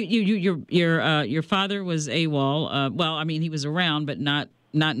detachment from me. Your father was AWOL. Well, I mean, he was around, but not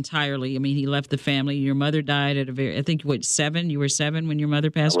entirely. I mean, he left the family. Your mother died at I think, 7? You were 7 when your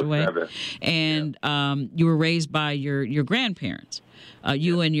mother passed away? 7. And you were raised by your grandparents.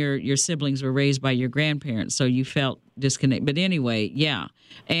 You and your siblings were raised by your grandparents, so you felt disconnected. But anyway, yeah.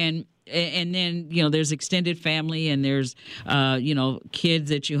 And then, you know, there's extended family, and there's, you know, kids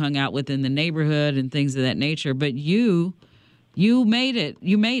that you hung out with in the neighborhood and things of that nature. But you made it.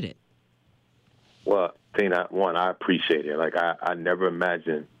 You made it. Well, Tina, I appreciate it. Like, I never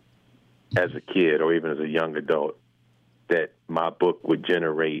imagined as a kid or even as a young adult that my book would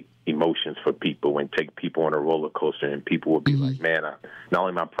generate emotions for people and take people on a roller coaster, and people would be like, man, not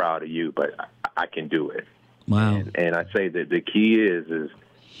only am I proud of you, but I can do it. Wow. And I say that the key is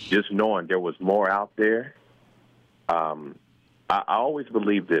just knowing there was more out there. I always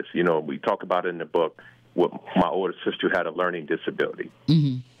believe this. You know, we talk about it in the book with my older sister who had a learning disability.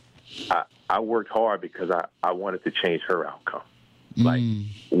 Mm-hmm. I worked hard because I wanted to change her outcome. Like,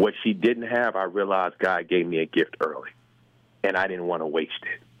 what she didn't have, I realized God gave me a gift early, and I didn't want to waste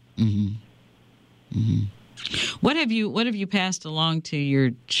it. Mm-hmm. Mm-hmm. What have you passed along to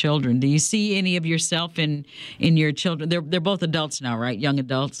your children? Do you see any of yourself in your children? They're both adults now, right? Young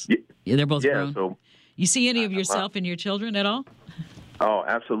adults. Yeah, they're both grown. So you see any of yourself in your children at all? Oh,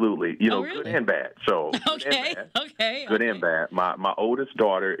 absolutely. You know, really? Good and bad. So okay. Good and bad. My oldest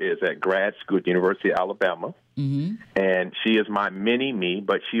daughter is at grad school at the University of Alabama, and she is my mini me,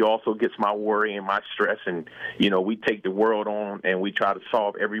 but she also gets my worry and my stress. And you know, we take the world on and we try to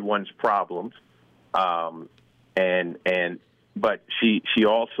solve everyone's problems. But she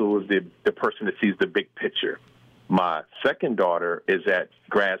also is the person that sees the big picture. My second daughter is at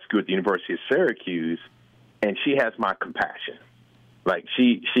grad school at the University of Syracuse, and she has my compassion. Like,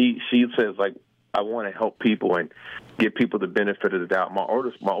 she says, like, I want to help people and give people the benefit of the doubt. My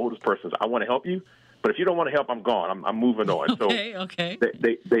oldest person says, I want to help you, but if you don't want to help, I'm gone. I'm moving on. Okay.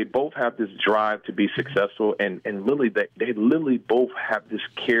 They both have this drive to be successful, and literally they literally both have this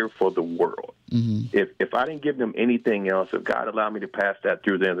care for the world. Mm-hmm. If I didn't give them anything else, if God allowed me to pass that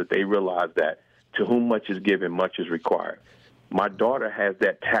through them, that they realize that to whom much is given, much is required. My daughter has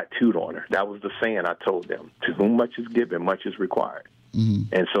that tattooed on her. That was the saying I told them. To whom much is given, much is required.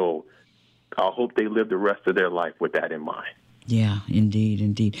 Mm-hmm. And so I hope they live the rest of their life with that in mind. Yeah,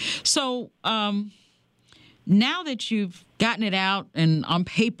 indeed. So now that you've gotten it out and on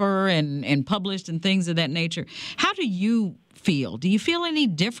paper and published and things of that nature, how do you feel? Do you feel any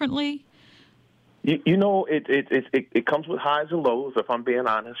differently? You know, it comes with highs and lows, if I'm being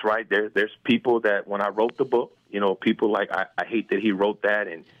honest, right? There's people that when I wrote the book, you know, people like, I hate that he wrote that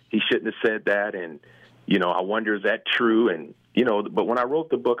and he shouldn't have said that. And, you know, I wonder, is that true? And, you know, but when I wrote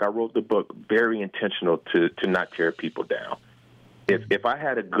the book very intentional to not tear people down. If I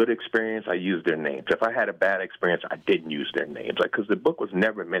had a good experience, I used their names. If I had a bad experience, I didn't use their names. Like, because the book was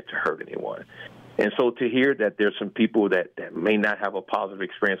never meant to hurt anyone. And so to hear that there's some people that may not have a positive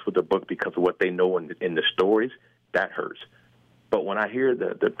experience with the book because of what they know in the stories, that hurts. But when I hear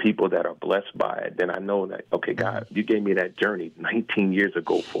the people that are blessed by it, then I know that, okay, God, you gave me that journey 19 years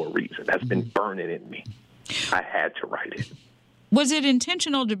ago for a reason. That's been burning in me. I had to write it. Was it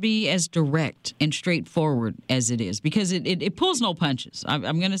intentional to be as direct and straightforward as it is? Because it pulls no punches.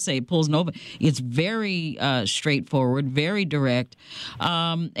 I'm going to say it pulls no. It's very straightforward, very direct,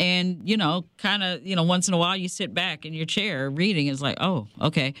 and kind of once in a while you sit back in your chair reading. It's like, oh,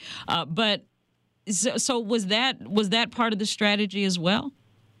 okay, but so was that part of the strategy as well?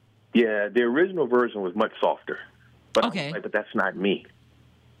 Yeah, the original version was much softer, but okay. I was like, but that's not me.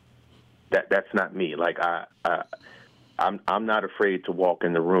 That's not me. Like I'm not afraid to walk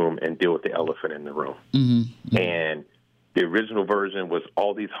in the room and deal with the elephant in the room. Mm-hmm. And the original version was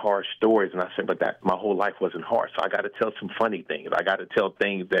all these harsh stories, and I said, but my whole life wasn't harsh. So I got to tell some funny things. I got to tell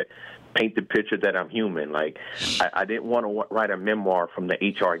things that paint the picture that I'm human. Like I didn't want to write a memoir from the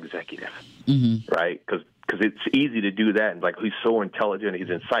HR executive, mm-hmm. right? Because it's easy to do that, and like he's so intelligent, he's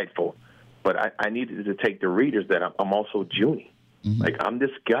insightful. But I needed to take the readers that I'm also Junie. Mm-hmm. Like, I'm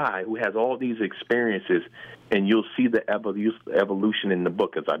this guy who has all these experiences, and you'll see the evolution in the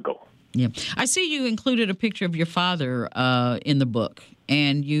book as I go. Yeah. I see you included a picture of your father in the book,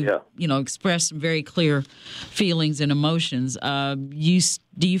 and you expressed some very clear feelings and emotions.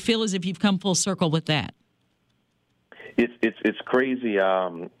 Do you feel as if you've come full circle with that? It's crazy.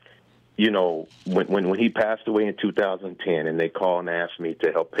 When he passed away in 2010, and they called and asked me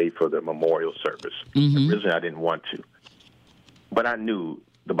to help pay for the memorial service. Mm-hmm. Originally, I didn't want to. But I knew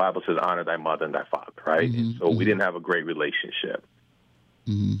the Bible says, honor thy mother and thy father, right? Mm-hmm. And so we didn't have a great relationship.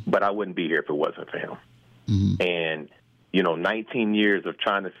 Mm-hmm. But I wouldn't be here if it wasn't for him. Mm-hmm. And, 19 years of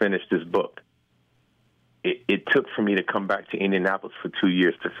trying to finish this book, it took for me to come back to Indianapolis for 2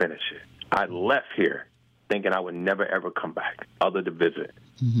 years to finish it. I left here thinking I would never, ever come back other to visit.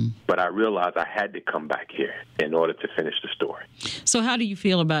 Mm-hmm. But I realized I had to come back here in order to finish the story. So how do you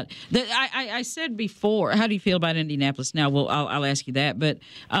feel about that? I said before, how do you feel about Indianapolis? Now, I'll ask you that. But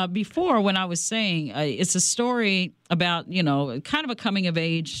before, when I was saying it's a story about, kind of a coming of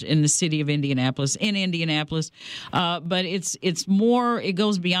age in the city of Indianapolis, but it's more, it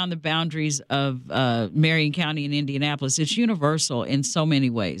goes beyond the boundaries of Marion County and Indianapolis. It's universal in so many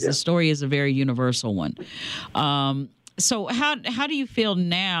ways. Yeah. The story is a very universal one. So how do you feel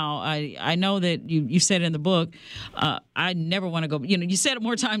now? I know that you said in the book, I never want to go. You said it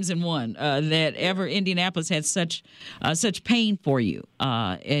more times than one that ever Indianapolis had such pain for you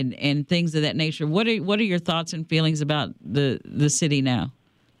and things of that nature. What are your thoughts and feelings about the city now?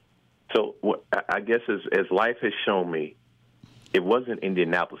 So I guess as life has shown me, it wasn't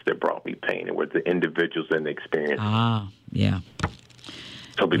Indianapolis that brought me pain. It was the individuals and the experience. Ah, yeah.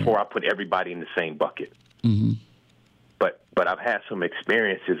 So before I put everybody in the same bucket. Mm-hmm. But I've had some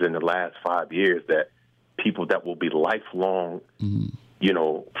experiences in the last 5 years that people that will be lifelong, mm-hmm.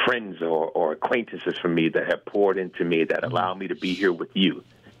 Friends or acquaintances for me that have poured into me that mm-hmm. allow me to be here with you.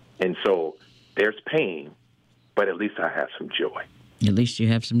 And so there's pain, but at least I have some joy. At least you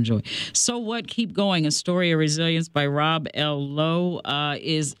have some joy. So What? Keep Going, A Story of Resilience by Rob L. Lowe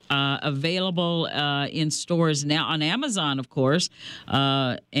is available in stores now on Amazon, of course,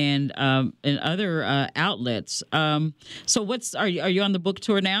 and other outlets. So are you on the book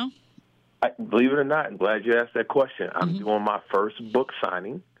tour now? Believe it or not, I'm glad you asked that question. I'm mm-hmm. doing my first book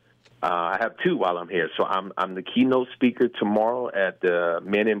signing. I have two while I'm here. So I'm the keynote speaker tomorrow at the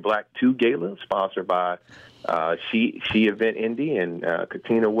Men in Black 2 Gala, sponsored by She Event Indy and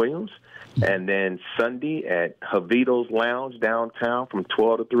Katina Williams. And then Sunday at Javito's Lounge downtown from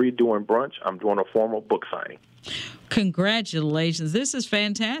 12 to 3 doing brunch. I'm doing a formal book signing. Congratulations. This is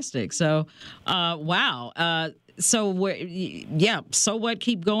fantastic. So, wow. So What?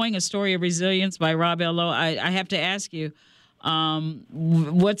 Keep Going, A Story of Resilience by Rob L. Lowe. I have to ask you,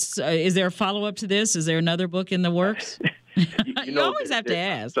 is there a follow-up to this? Is there another book in the works? You always have to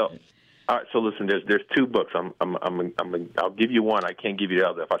ask. So, all right. So listen, there's two books. I'll give you one. I can't give you the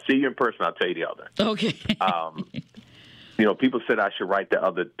other. If I see you in person, I'll tell you the other. Okay. People said I should write the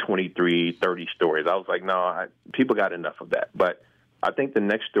other 23, 30 stories. I was like, no, people got enough of that. But I think the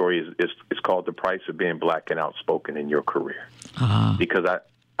next story is called The Price of Being Black and Outspoken in Your Career. Uh-huh. Because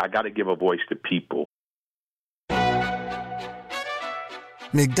I got to give a voice to people.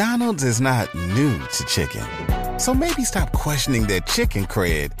 McDonald's is not new to chicken. So maybe stop questioning their chicken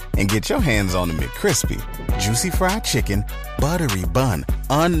cred and get your hands on the McCrispy. Juicy fried chicken, buttery bun,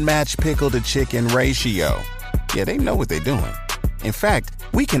 unmatched pickle-to-chicken ratio. Yeah, they know what they're doing. In fact,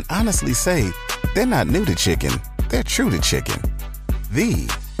 we can honestly say they're not new to chicken. They're true to chicken. The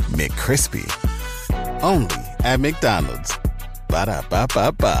McCrispy. Only at McDonald's.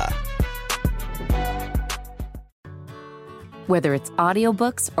 Ba-da-ba-ba-ba. Whether it's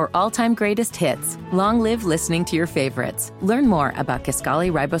audiobooks or all-time greatest hits, long live listening to your favorites. Learn more about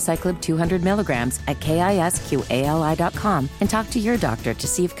Kisqali Ribociclib 200 milligrams at KISQALI.com and talk to your doctor to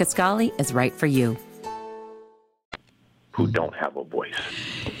see if Kisqali is right for you. Who don't have a voice.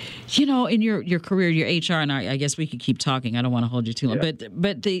 You know, in your career, your HR, and I guess we could keep talking. I don't want to hold you too long,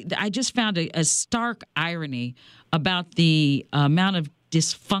 but I just found a stark irony about the amount of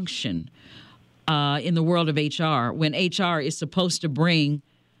dysfunction in the world of HR when HR is supposed to bring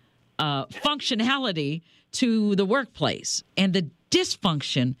functionality to the workplace, and the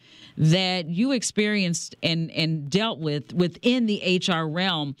dysfunction that you experienced and dealt with within the HR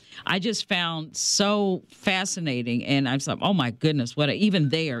realm, I just found so fascinating. And I was like, oh my goodness, even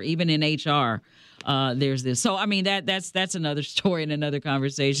in HR, there's this. So I mean that's another story and another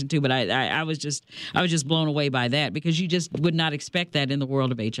conversation too. But I was just blown away by that, because you just would not expect that in the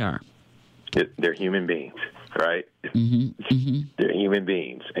world of HR. They're human beings, right? Mm-hmm. They're human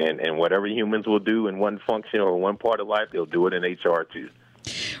beings, and whatever humans will do in one function or one part of life, they'll do it in HR too.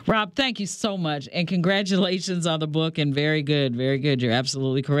 Rob, thank you so much, and congratulations on the book, and very good, very good. You're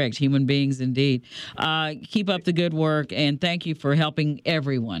absolutely correct. Human beings indeed. Keep up the good work, and thank you for helping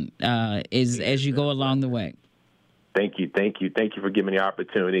everyone as you go along the way. Thank you for giving me the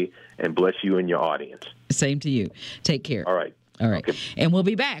opportunity, and bless you and your audience. Same to you. Take care. All right. Okay. And we'll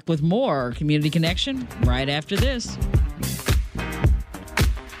be back with more Community Connection right after this.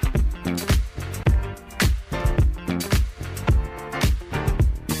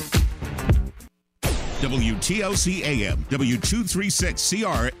 WTLC AM,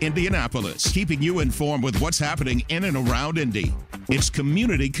 W236CR, Indianapolis, keeping you informed with what's happening in and around Indy. It's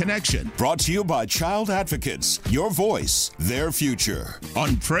Community Connection, brought to you by Child Advocates, your voice, their future.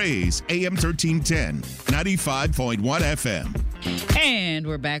 On Praise, AM 1310, 95.1 FM. And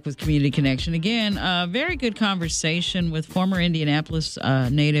we're back with Community Connection again. Very good conversation with former Indianapolis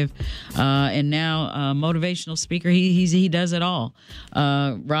native and now motivational speaker. He does it all,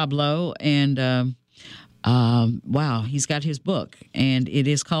 Rob Lowe, and wow, he's got his book, and it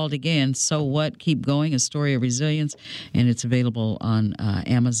is called, again, So What? Keep Going, A Story of Resilience, and it's available on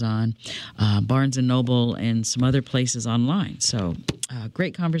Amazon, Barnes & Noble, and some other places online. So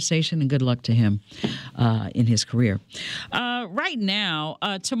great conversation, and good luck to him in his career. Right now,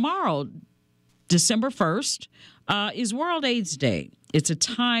 tomorrow, December 1st, is World AIDS Day. It's a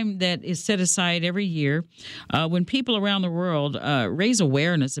time that is set aside every year when people around the world raise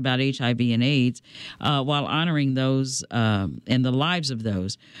awareness about HIV and AIDS while honoring those and the lives of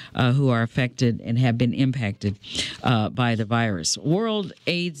those who are affected and have been impacted by the virus. World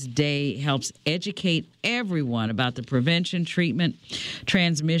AIDS Day helps educate everyone about the prevention, treatment,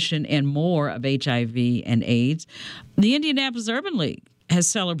 transmission, and more of HIV and AIDS. The Indianapolis Urban League has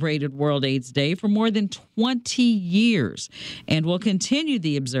celebrated World AIDS Day for more than 20 years and will continue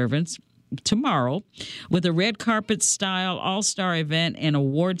the observance tomorrow with a red carpet style all-star event and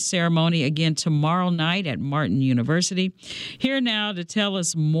award ceremony again tomorrow night at Martin University. Here now to tell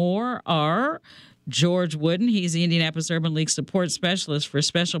us more are George Wooden. He's the Indianapolis Urban League Support Specialist for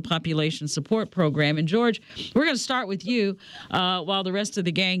Special Population Support Program. And George, we're going to start with you while the rest of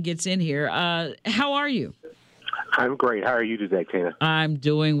the gang gets in here. How are you? I'm great. How are you today, Tina? I'm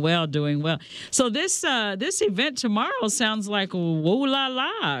doing well, doing well. So this event tomorrow sounds like woo la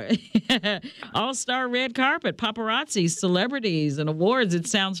la. All-star red carpet, paparazzi, celebrities, and awards. It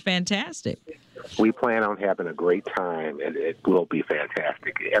sounds fantastic. We plan on having a great time, and it will be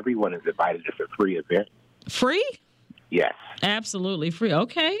fantastic. Everyone is invited. It's a free event. Free? Yes. Absolutely free.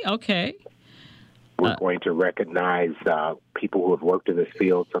 Okay. We're going to recognize people who have worked in this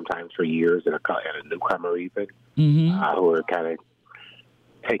field sometimes for years, and a newcomer even, who are kind of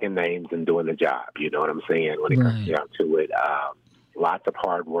taking names and doing the job. You know what I'm saying? When it comes down to it, lots of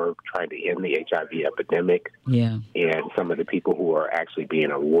hard work trying to end the HIV epidemic. Yeah. And some of the people who are actually being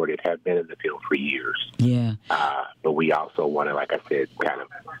awarded have been in the field for years. Yeah. But we also want to, like I said,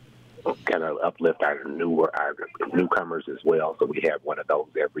 kind of uplift our newcomers as well. So we have one of those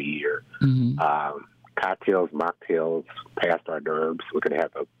every year. Cocktails, mocktails, past hors d'oeuvres. We're going to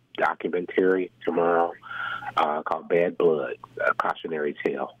have a documentary tomorrow called Bad Blood, a cautionary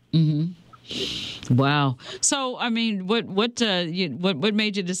tale. Wow. So, I mean, what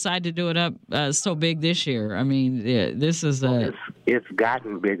made you decide to do it up so big this year? I mean, this is it's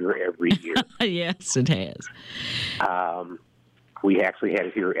gotten bigger every year. Yes, it has. We actually had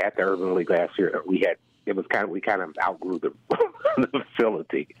it here at the Urban League last year. We kind of outgrew the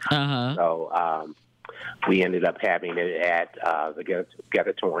facility. So we ended up having it at the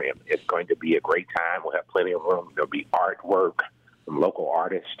Getatorium. It's going to be a great time. We'll have plenty of room. There'll be artwork from local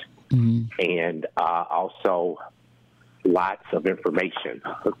artists, and also lots of information.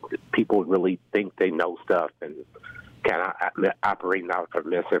 People really think they know stuff and kind of operating out of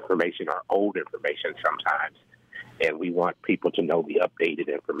misinformation or old information sometimes. And we want people to know the updated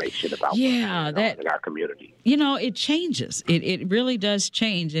information about what's going on in our community. It changes. It really does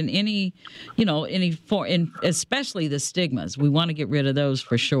change in any especially the stigmas. We want to get rid of those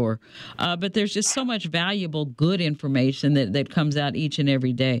for sure. But there's just so much valuable, good information that comes out each and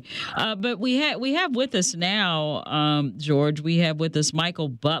every day. But we have with us now, George, we have with us Michael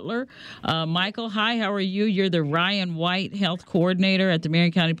Butler. Michael, hi, how are you? You're the Ryan White Health Coordinator at the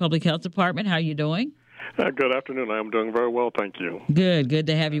Marion County Public Health Department. How are you doing? Good afternoon. I'm doing very well, thank you. Good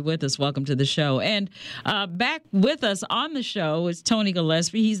to have you with us. Welcome to the show. And back with us on the show is Tony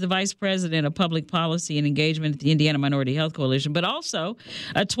Gillespie. He's the Vice President of Public Policy and Engagement at the Indiana Minority Health Coalition, but also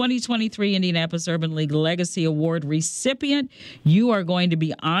a 2023 Indianapolis Urban League Legacy Award recipient. You are going to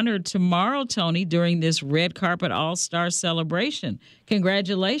be honored tomorrow, Tony, during this Red Carpet All-Star celebration.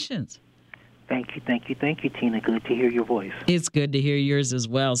 Congratulations. Thank you, Tina. Good to hear your voice. It's good to hear yours as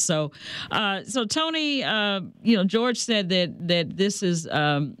well. So Tony, George said that this is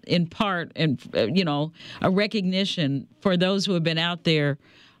in part, a recognition for those who have been out there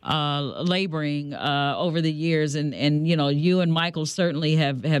laboring over the years, and you and Michael certainly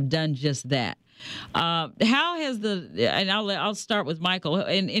have done just that. How has I'll start with Michael.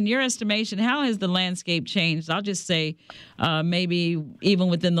 In your estimation, how has the landscape changed? I'll just say maybe even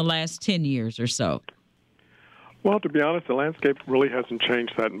within the last 10 years or so. Well, to be honest, the landscape really hasn't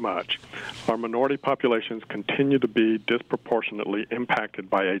changed that much. Our minority populations continue to be disproportionately impacted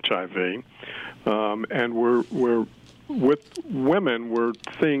by HIV, and we're with women, we're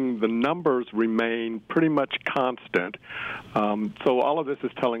seeing the numbers remain pretty much constant. So all of this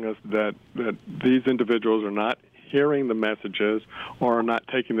is telling us that these individuals are not hearing the messages or are not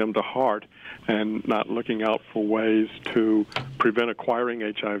taking them to heart and not looking out for ways to prevent acquiring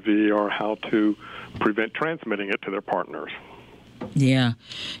HIV or how to prevent transmitting it to their partners. Yeah.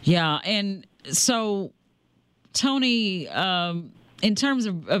 And so, Tony, in terms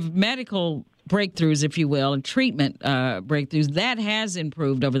of medical breakthroughs, if you will, and treatment breakthroughs, that has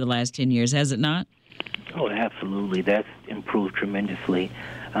improved over the last 10 years, has it not? Oh, absolutely. That's improved tremendously.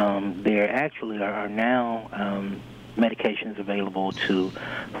 There actually are now medications available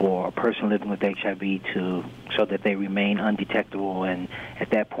for a person living with HIV so that they remain undetectable, and at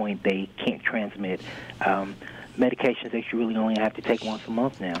that point they can't transmit. Medications that you really only have to take once a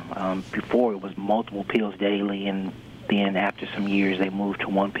month now. Before it was multiple pills daily, and then after some years they moved to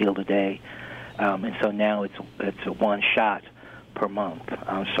one pill a day. And so now it's a one shot per month.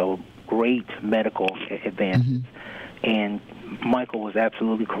 So great medical advances. Mm-hmm. And Michael was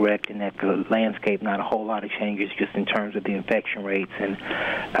absolutely correct in that the landscape, not a whole lot of changes just in terms of the infection rates. And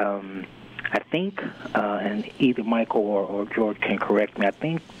I think, and either Michael or George can correct me, I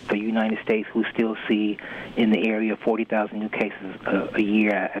think the United States, we still see in the area 40,000 new cases a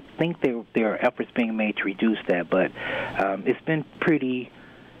year. I think there are efforts being made to reduce that, but it's been pretty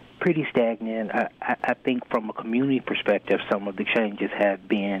stagnant. I think from a community perspective, some of the changes have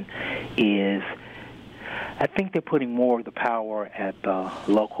been I think they're putting more of the power at the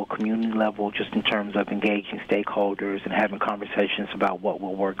local community level, just in terms of engaging stakeholders and having conversations about what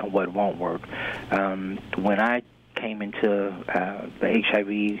will work and what won't work. When I came into the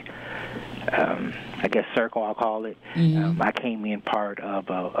HIV, circle, I'll call it, I came in part of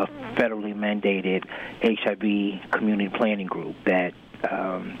a federally mandated HIV community planning group that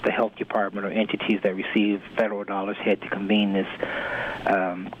the health department or entities that receive federal dollars had to convene this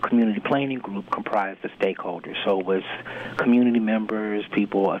community planning group comprised of stakeholders. So it was community members,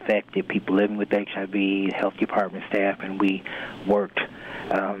 people affected, people living with HIV, health department staff, and we worked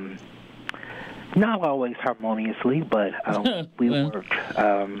not always harmoniously, but we worked.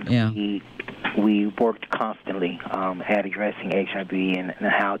 We worked constantly at addressing HIV and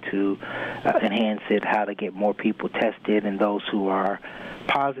how to enhance it, how to get more people tested, and those who are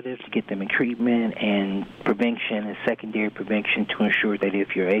positive to get them in treatment, and prevention and secondary prevention to ensure that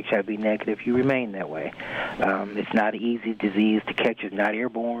if you're HIV negative, you remain that way. It's not an easy disease to catch. It's not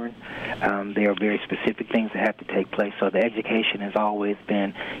airborne. There are very specific things that have to take place. So the education has always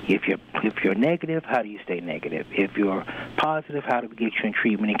been, if you're negative, how do you stay negative? If you're positive, how do we get you in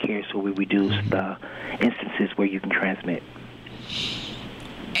treatment and care so we reduce the instances where you can transmit?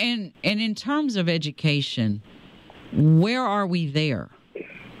 And in terms of education, where are we there?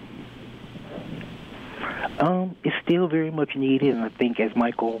 It's still very much needed, and I think, as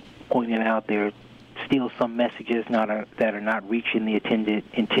Michael pointed out, there are still some messages that are not reaching the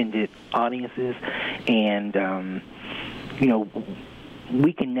intended audiences. And,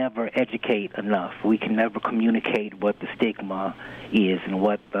 we can never educate enough. We can never communicate what the stigma is and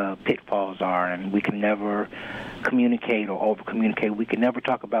what the pitfalls are, and we can never communicate or over-communicate. We can never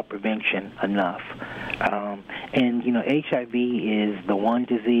talk about prevention enough. And, HIV is the one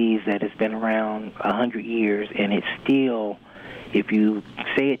disease that has been around 100 years, and it's still, if you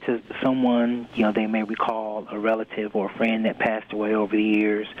say it to someone, they may recall a relative or a friend that passed away over the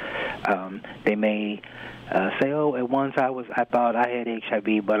years. They may say, "Oh, at once I thought I had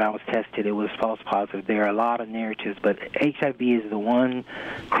HIV, but I was tested. It was false positive." There are a lot of narratives, but HIV is the one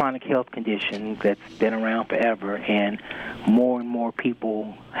chronic health condition that's been around forever, and more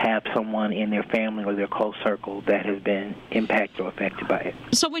people have someone in their family or their close circle that has been impacted or affected by it.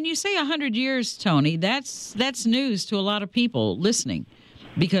 So when you say 100 years, Tony, that's news to a lot of people listening.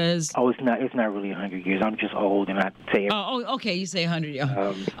 Because it's not really 100 years. I'm just old, and I say. Okay. You say 100 years.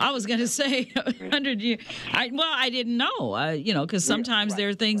 I was going to say 100 years. I didn't know. Because sometimes there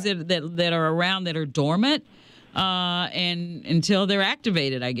are things that are around that are dormant, and until they're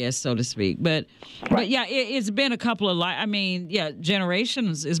activated, I guess, so to speak. But yeah, it's been a couple of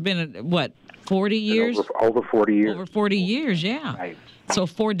generations. It's been 40 years? Over 40 years. Over 40 years, yeah. Right. So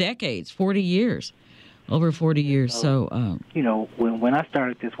 4 decades, 40 years. Over 40 years. So, when I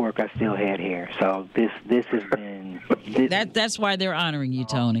started this work, I still had hair. So this has been that's why they're honoring you,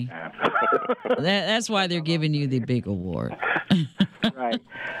 Tony. That's why they're giving you the big award. Right.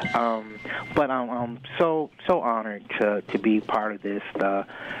 But I'm so honored to be part of this. The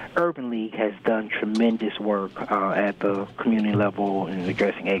Urban League has done tremendous work at the community level in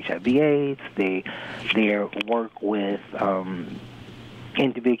addressing HIV/AIDS. Their work with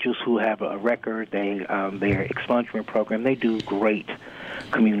individuals who have a record, their expungement program, they do great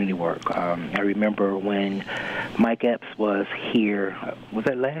community work. I remember when Mike Epps was here, was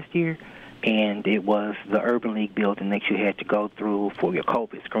that last year? And it was the Urban League building that you had to go through for your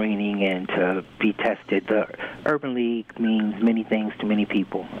COVID screening and to be tested. The Urban League means many things to many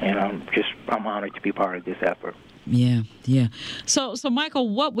people, and I'm honored to be part of this effort. Yeah. So Michael,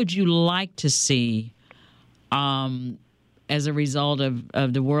 what would you like to see as a result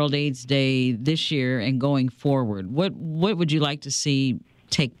of the World AIDS Day this year and going forward? What would you like to see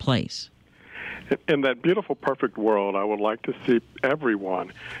take place? In that beautiful, perfect world, I would like to see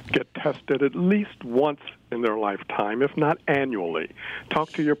everyone get tested at least once in their lifetime, if not annually.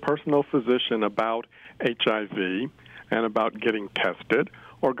 Talk to your personal physician about HIV and about getting tested,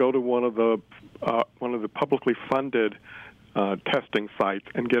 or go to one of the publicly funded testing sites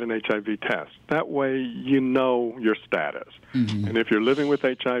and get an HIV test. That way you know your status. Mm-hmm. And if you're living with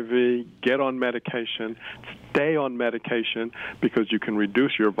HIV, get on medication, stay on medication, because you can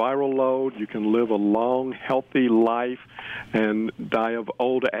reduce your viral load, you can live a long, healthy life and die of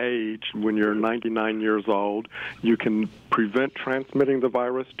old age when you're 99 years old. You can prevent transmitting the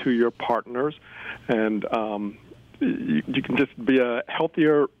virus to your partners, and you can just be a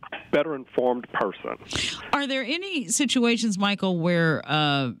healthier, better informed person. Are there any situations, Michael, where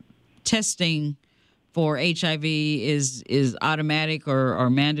testing for HIV is automatic or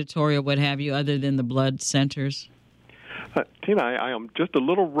mandatory or what have you, other than the blood centers? Tina, I am just a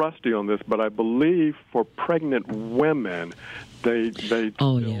little rusty on this, but I believe for pregnant women, they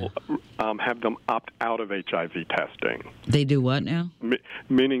have them opt out of HIV testing. They do what now?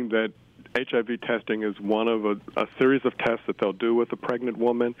 Meaning that HIV testing is one of a series of tests that they'll do with a pregnant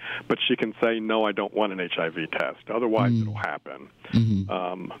woman, but she can say, no, I don't want an HIV test. Otherwise, it'll happen.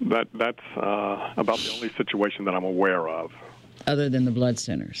 Mm-hmm. That's about the only situation that I'm aware of. Other than the blood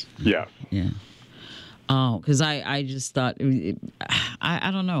centers? Yes. Yeah. Oh, because I just thought,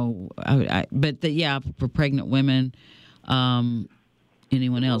 I don't know. For pregnant women,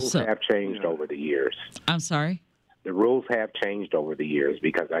 anyone else. The rules have changed over the years. I'm sorry? The rules have changed over the years,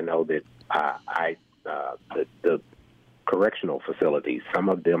 because I know that the correctional facilities, some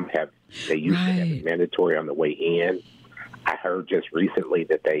of them they used to have it mandatory on the way in. I heard just recently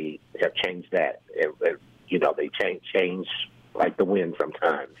that they have changed that. They change like the wind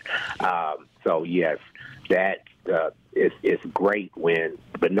sometimes. So yes, that is great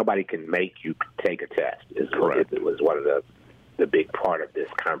but nobody can make you take a test. It was one of the big part of this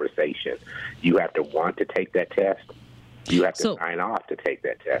conversation. You have to want to take that test. You have to sign off to take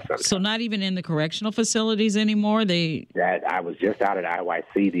that test. Sometimes. So not even in the correctional facilities anymore? I was just out at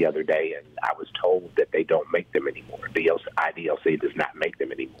IYC the other day, and I was told that they don't make them anymore. The IDLC does not make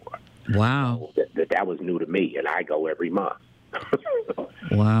them anymore. Wow. So that was new to me, and I go every month.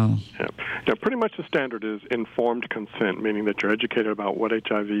 Wow. Yeah, pretty much the standard is informed consent, meaning that you're educated about what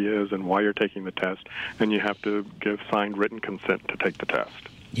HIV is and why you're taking the test, and you have to give signed written consent to take the test.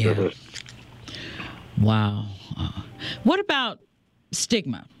 Yeah. Wow. What about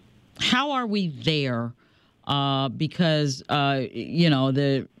stigma. How are we there? Because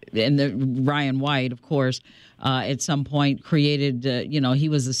the Ryan White, of course, at some point created. He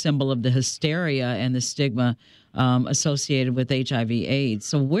was a symbol of the hysteria and the stigma associated with HIV/AIDS.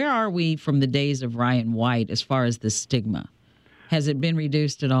 So where are we from the days of Ryan White as far as the stigma? Has it been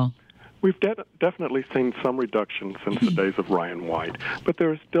reduced at all? We've definitely seen some reduction since the days of Ryan White, but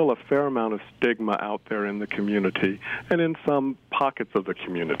there is still a fair amount of stigma out there in the community and in some pockets of the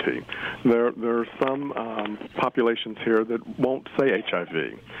community. There are some populations here that won't say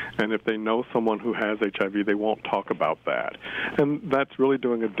HIV, and if they know someone who has HIV, they won't talk about that. And that's really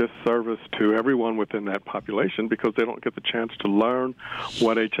doing a disservice to everyone within that population because they don't get the chance to learn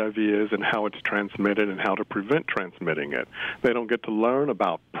what HIV is and how it's transmitted and how to prevent transmitting it. They don't get to learn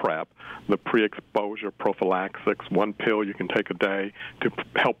about PrEP, the pre-exposure prophylaxis, one pill you can take a day to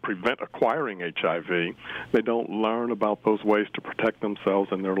help prevent acquiring HIV. They don't learn about those ways to protect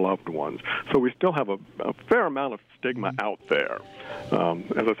themselves and their loved ones. So we still have a fair amount of stigma out there. As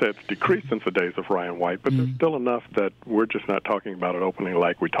I said, it's decreased since the days of Ryan White, but there's still enough that we're just not talking about it openly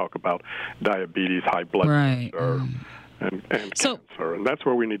like we talk about diabetes, high blood pressure, and cancer, and that's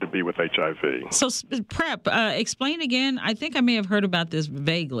where we need to be with HIV. So PrEP, explain again. I think I may have heard about this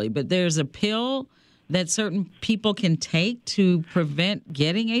vaguely, but there's a pill that certain people can take to prevent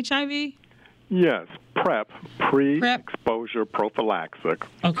getting HIV? Yes, PrEP, pre-exposure prophylaxis.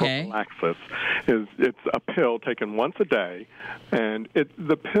 Okay. Prophylaxis it's a pill taken once a day, and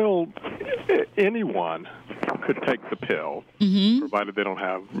the pill, anyone could take the pill, provided they don't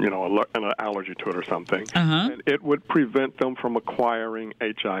have an allergy to it or something, and it would prevent them from acquiring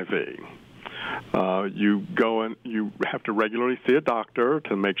HIV. You go and you have to regularly see a doctor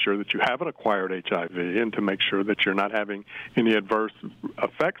to make sure that you haven't acquired HIV and to make sure that you're not having any adverse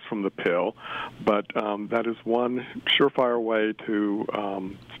effects from the pill. But that is one surefire way to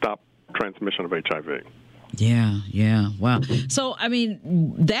stop transmission of HIV. Yeah. Wow. So, I mean,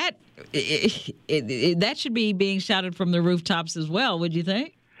 that should be being shouted from the rooftops as well, would you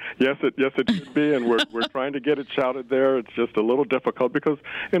think? Yes, it should be, and we're trying to get it shouted there. It's just a little difficult because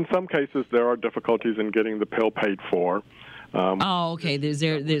in some cases there are difficulties in getting the pill paid for. Okay. There's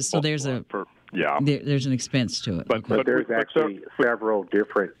an expense to it. But there's actually several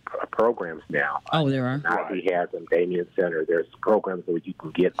different programs now. Oh, there are? Navi has them, Damien Center. There's programs where you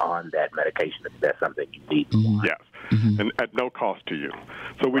can get on that medication if that's something you need. Yes, and at no cost to you.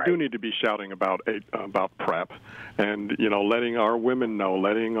 So we do need to be shouting about PrEP and, letting our women know,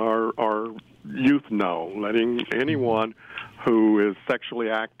 letting our youth know, letting anyone who is sexually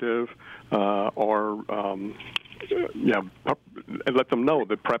active let them know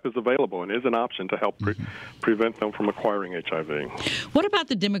that PrEP is available and is an option to help prevent them from acquiring HIV. What about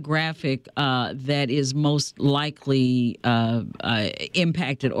the demographic that is most likely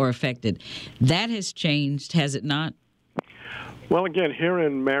impacted or affected? That has changed, has it not? Well, again, here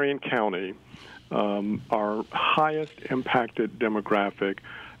in Marion County, our highest impacted demographic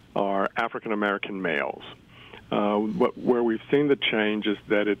are African American males. Where we've seen the change is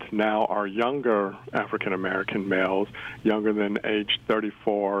that it's now our younger African American males, younger than age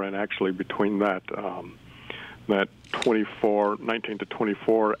 34, and actually between that 19 to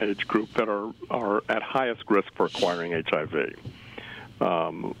 24 age group that are at highest risk for acquiring HIV.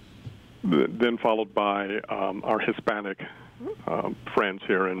 Then followed by our Hispanic friends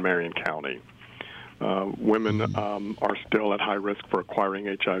here in Marion County. Women are still at high risk for acquiring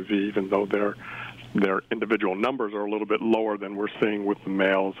HIV, even though their individual numbers are a little bit lower than we're seeing with the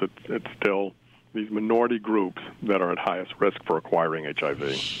males. It's still these minority groups that are at highest risk for acquiring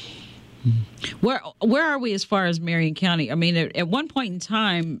HIV. Where are we as far as Marion County? I mean, at one point in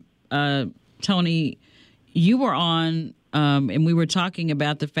time, Tony, you were on, and we were talking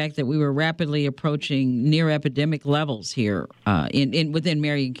about the fact that we were rapidly approaching near epidemic levels here within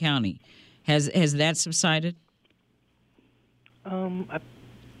Marion County. Has that subsided?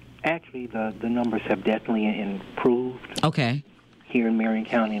 Actually, the numbers have definitely improved. Okay. Here in Marion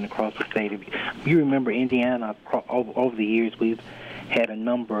County and across the state. If you remember Indiana, over the years, we've had a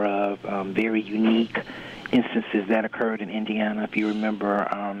number of very unique instances that occurred in Indiana. If you remember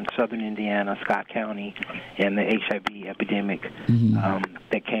southern Indiana, Scott County, and the HIV epidemic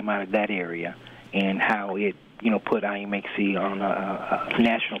that came out of that area, and how it put IMHC on a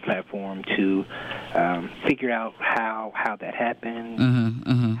national platform to figure out how that happened,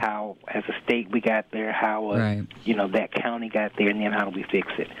 how as a state we got there, how that county got there, and then how do we fix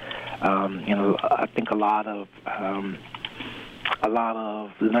it? I think a lot of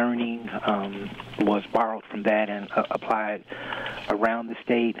learning was borrowed from that and applied around the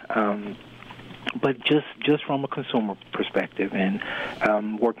state. But just from a consumer perspective, and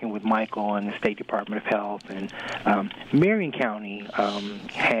working with Michael and the State Department of Health, and Marion County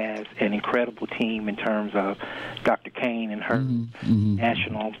has an incredible team in terms of Dr. Kane and her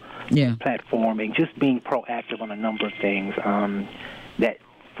national platform, and just being proactive on a number of things. That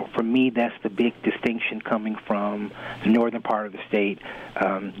for me, that's the big distinction coming from the northern part of the state,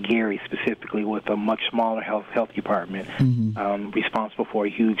 Gary specifically, with a much smaller health department, responsible for a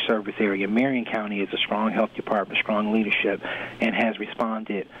huge service area. Marion County is a strong health department, strong leadership, and has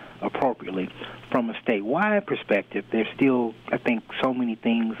responded appropriately. From a statewide perspective, there's still, I think, so many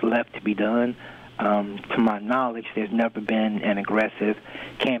things left to be done. To my knowledge, there's never been an aggressive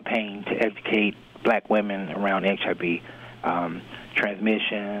campaign to educate black women around HIV.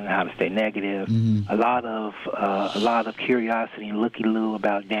 Transmission, how to stay negative, a lot of curiosity and looky-loo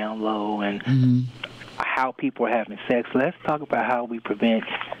about down low and how people are having sex. Let's talk about how we prevent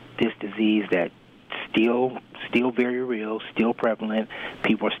this disease that's still very real, still prevalent.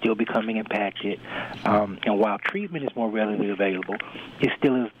 People are still becoming impacted. And while treatment is more readily available, it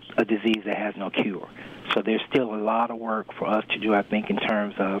still is a disease that has no cure. So there's still a lot of work for us to do, I think, in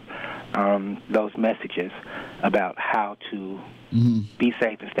terms of those messages about how to be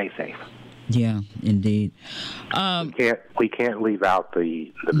safe and stay safe. Yeah, indeed. We can't leave out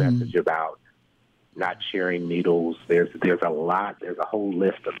the message about not sharing needles. There's a whole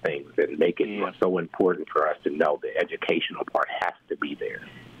list of things that make it so important for us to know the educational part has to be there.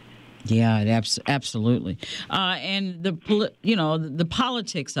 Yeah, absolutely. And the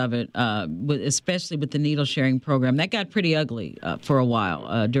politics of it, especially with the needle sharing program, that got pretty ugly for a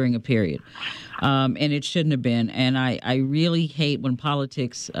while during a period. And it shouldn't have been. And I really hate when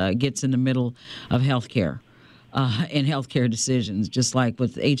politics gets in the middle of healthcare. And healthcare decisions, just like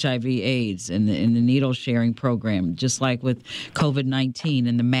with HIV/AIDS and the needle sharing program, just like with COVID-19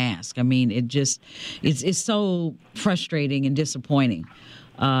 and the mask. I mean, it's so frustrating and disappointing.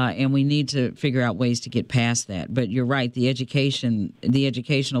 And we need to figure out ways to get past that. But you're right, the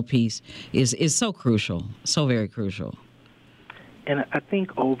educational piece is so crucial, so very crucial. And I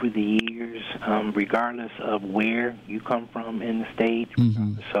think over the years, regardless of where you come from in the state,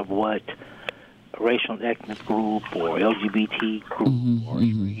 regardless of what racial and ethnic group or LGBT group or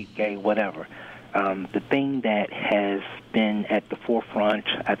straight, gay, whatever, the thing that has been at the forefront,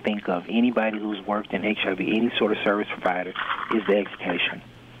 I think, of anybody who's worked in HIV, any sort of service provider, is the education.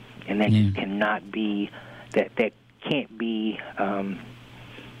 And that just cannot be, that can't be,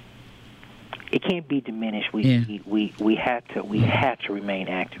 it can't be diminished. We have to remain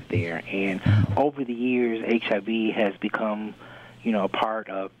active there. And over the years, HIV has become, a part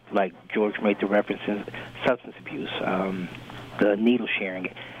of, like George made the references, substance abuse, the needle sharing.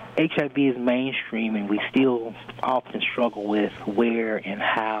 HIV is mainstream, and we still often struggle with where and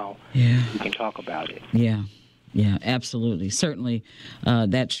how we can talk about it. Yeah, absolutely. Certainly,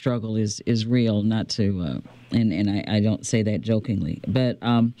 that struggle is real. Not to, and I don't say that jokingly. But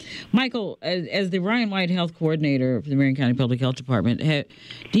Michael, as the Ryan White Health Coordinator for the Marion County Public Health Department,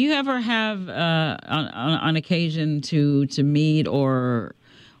 do you ever have on occasion to meet or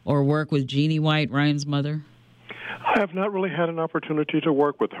work with Jeannie White, Ryan's mother? I have not really had an opportunity to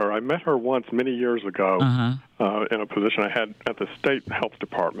work with her. I met her once many years ago in a position I had at the state health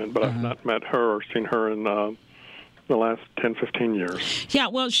department, but I've not met her or seen her in the last 10, 15 years. Yeah,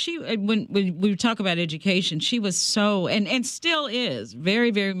 well, she when we talk about education, she was so, and still is,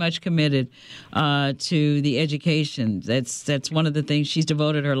 very, very much committed to the education. That's one of the things. She's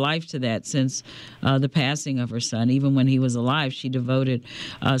devoted her life to that since the passing of her son. Even when he was alive, she devoted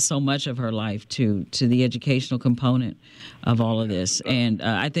so much of her life to the educational component of all of this. And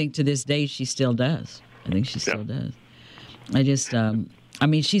I think to this day, she still does. I think she still does.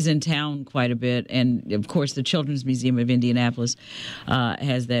 She's in town quite a bit, and of course, the Children's Museum of Indianapolis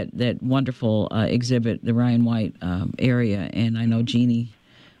has that wonderful exhibit, the Ryan White area, and I know Jeannie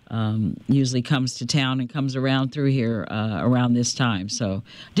usually comes to town and comes around through here around this time. So,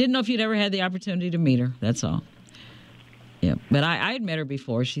 didn't know if you'd ever had the opportunity to meet her. That's all. Yeah, but I had met her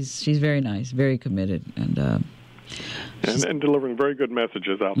before. She's very nice, very committed, and delivering very good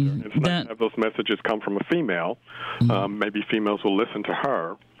messages out there. It's nice to have those messages come from a female. Maybe females will listen to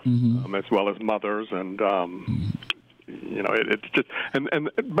her, as well as mothers, and it's just and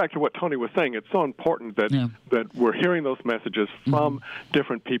back to what Tony was saying. It's so important that we're hearing those messages from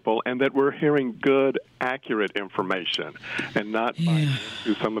different people, and that we're hearing good, accurate information, and not buying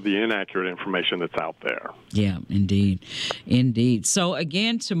into some of the inaccurate information that's out there. Yeah, indeed. So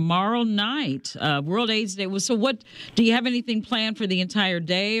again, tomorrow night, World AIDS Day. So, what do you have anything planned for the entire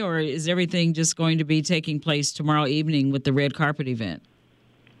day, or is everything just going to be taking place tomorrow evening with the red carpet event?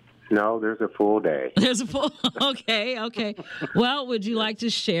 No, there's a full day. There's a full. Okay. Well, would you like to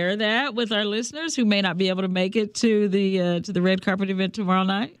share that with our listeners who may not be able to make it to the red carpet event tomorrow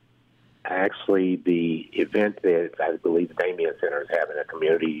night? Actually, the event that I believe the Damien Center is having a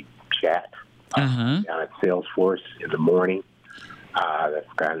community chat down at Salesforce in the morning. That's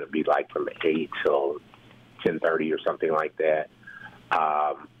going to be like from 8 till 10:30 or something like that.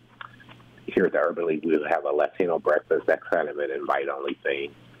 Here at the Urban League, we'll have a Latino breakfast. That's kind of an invite-only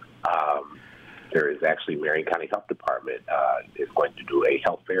thing. There is actually Marion County Health Department is going to do a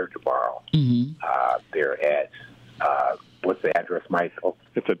health fair tomorrow. Mm-hmm. They're at, what's the address, Michael?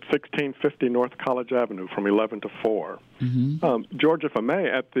 It's at 1650 North College Avenue from 11 to 4. Mm-hmm. George, if I may,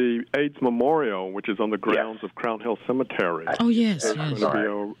 at the AIDS Memorial, which is on the grounds of Crown Hill Cemetery. Oh, yes. There's going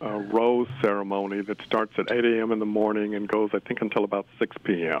to be a rose ceremony that starts at 8 a.m. in the morning and goes, I think, until about 6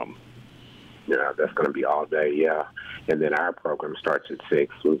 p.m. Yeah, that's going to be all day, yeah. And then our program starts at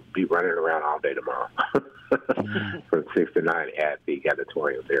 6. We'll be running around all day tomorrow from 6 to 9 at the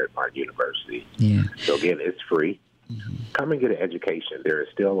auditorium there at Martin University. Yeah. So, again, it's free. Mm-hmm. Come and get an education. There is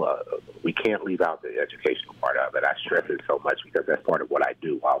still we can't leave out the educational part of it. I stress it so much because that's part of what I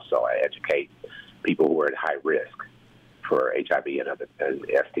do also. I educate people who are at high risk for HIV and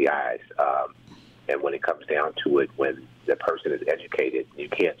STIs. And when it comes down to it, when the person is educated, you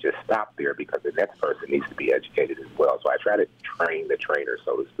can't just stop there because the next person needs to be educated as well. So I try to train the trainer,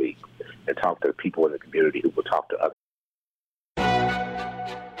 so to speak, and talk to people in the community who will talk to others.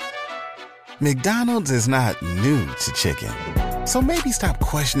 McDonald's is not new to chicken. So maybe stop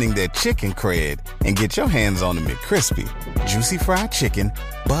questioning their chicken cred and get your hands on the McCrispy. Juicy fried chicken,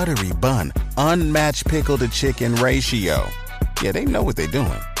 buttery bun, unmatched pickle to chicken ratio. Yeah, they know what they're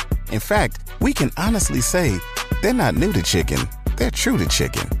doing. In fact, we can honestly say they're not new to chicken, they're true to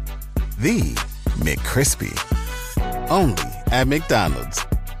chicken. The McCrispy. Only at McDonald's.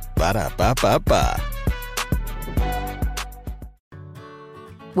 Ba-da-ba-ba-ba.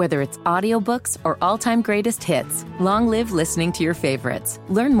 Whether it's audiobooks or all-time greatest hits, long live listening to your favorites.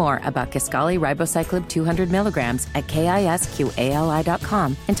 Learn more about Kisqali Ribociclib 200 milligrams at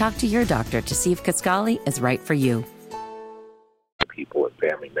KISQALI.com and talk to your doctor to see if Kisqali is right for you. People and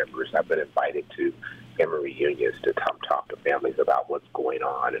family members. I've been invited to family reunions to talk to families about what's going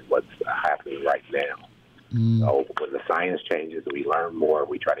on and what's happening right now. So when the science changes, we learn more.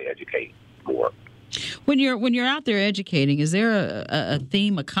 We try to educate more. When you're out there educating, is there a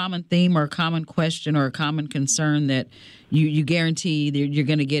theme, a common theme, or a common question, or a common concern that you guarantee that you're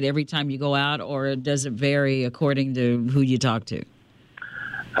going to get every time you go out, or does it vary according to who you talk to?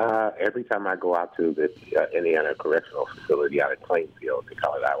 Every time I go out to the Indiana Correctional Facility out at Plainfield, they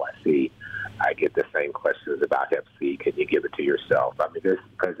call it IYC, I get the same questions about Hep C. Can you give it to yourself? I mean,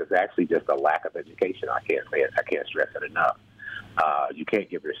 because it's actually just a lack of education. I can't say it. I can't stress it enough. You can't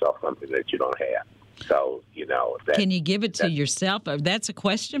give yourself something that you don't have. So, can you give it to yourself? That's a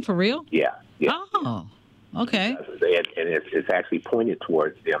question for real? Yeah. Oh, okay. And it's actually pointed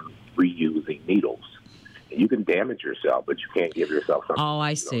towards them reusing needles. You can damage yourself, but you can't give yourself something. Oh,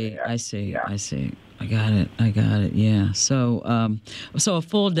 I see. I see. I got it. Yeah. So a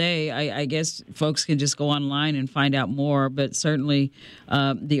full day, I guess folks can just go online and find out more, but certainly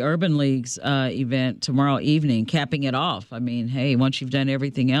the Urban League's event tomorrow evening, capping it off. I mean, hey, once you've done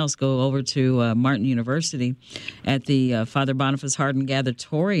everything else, go over to Martin University at the Father Boniface Hardin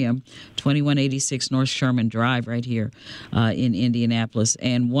Gathetorium, 2186 North Sherman Drive right here in Indianapolis.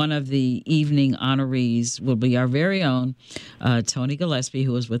 And one of the evening honorees will be our very own Tony Gillespie,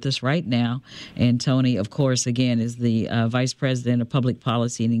 who is with us right now. And Tony, of course, again, is the Vice President of Public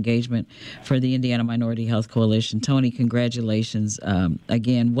Policy and Engagement for the Indiana Minority Health Coalition. Tony, congratulations.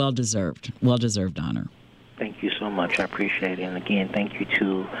 Again, well-deserved honor. Thank you so much. I appreciate it. And again, thank you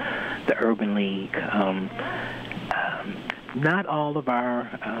to the Urban League. Not all of our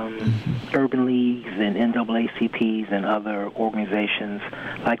urban leagues and NAACPs and other organizations,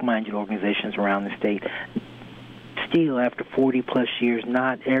 like-minded organizations around the state, still, after 40-plus years,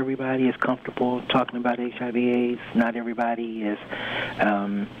 not everybody is comfortable talking about HIV/AIDS. Not everybody is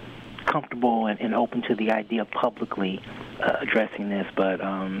comfortable and open to the idea of publicly addressing this. But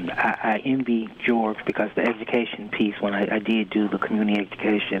I envy George because the education piece, when I did do the community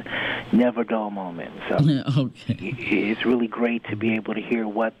education, never dull moment. So it's really great to be able to hear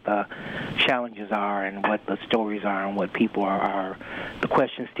what the challenges are and what the stories are and what people are the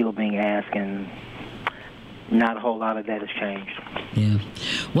questions still being asked, and not a whole lot of that has changed. Yeah.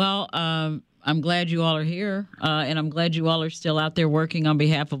 Well, I'm glad you all are here, and I'm glad you all are still out there working on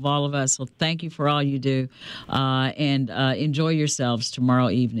behalf of all of us. So thank you for all you do, and enjoy yourselves tomorrow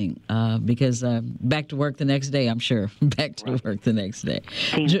evening, because back to work the next day, I'm sure. Back to work the next day.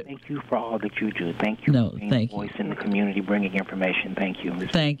 Tina, thank you for all that you do. Thank you for being a voice in the community, bringing information. Thank you.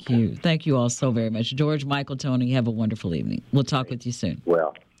 Thank you. Thank you all so very much. George, Michael, Tony, have a wonderful evening. We'll talk with you soon.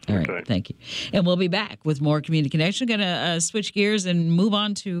 Well. All right, thank you. And we'll be back with more Community Connection. Going to switch gears and move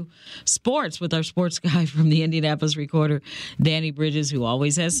on to sports with our sports guy from the Indianapolis Recorder, Danny Bridges, who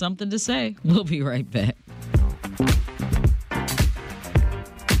always has something to say. We'll be right back.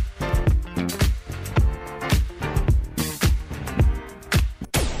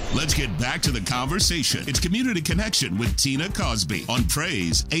 Let's get back to the conversation. It's Community Connection with Tina Cosby on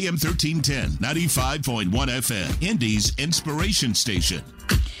Praise AM 1310, 95.1 FM, Indy's Inspiration Station.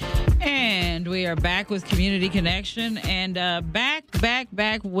 And we are back with Community Connection, and back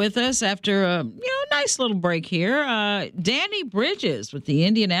with us after a nice little break here. Danny Bridges with the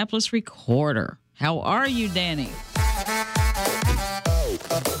Indianapolis Recorder. How are you, Danny?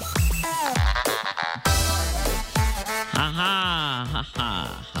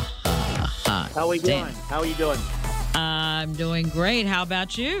 How are we doing? How are you doing? I'm doing great. How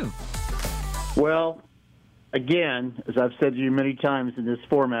about you? Well, again, as I've said to you many times in this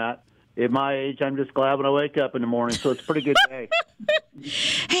format, at my age, I'm just glad when I wake up in the morning, so it's a pretty good day.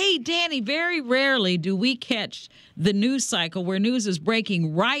 Hey, Danny, very rarely do we catch the news cycle where news is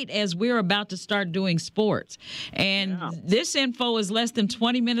breaking right as we're about to start doing sports. And this info is less than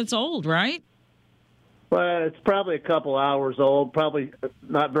 20 minutes old, right? Well, it's probably a couple hours old, probably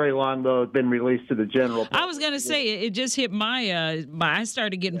not very long, though, it's been released to the general public. I was going to say, it just hit my I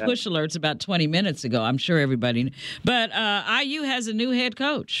started getting push alerts about 20 minutes ago. I'm sure everybody knew. But IU has a new head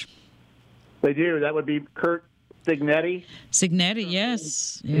coach. They do. That would be Curt Cignetti. Cignetti,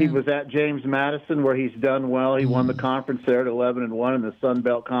 yes. Yeah. He was at James Madison, where he's done well. He won the conference there at 11-1 in the Sun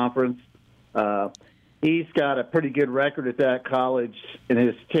Belt Conference. He's got a pretty good record at that college in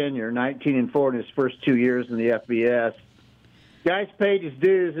his tenure, 19-4 in his first 2 years in the FBS. Guys paid his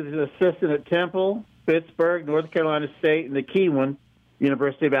dues as an assistant at Temple, Pittsburgh, North Carolina State, and the key one,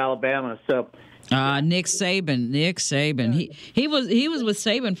 University of Alabama. So, Nick Saban. He was with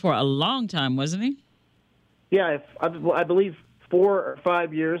Saban for a long time, wasn't he? Yeah, I believe 4 or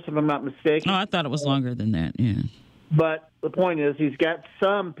 5 years, if I'm not mistaken. Oh, I thought it was longer than that. Yeah. But the point is, he's got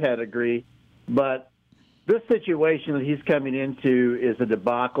some pedigree, but this situation that he's coming into is a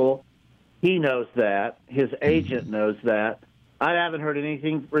debacle. He knows that. His agent knows that. I haven't heard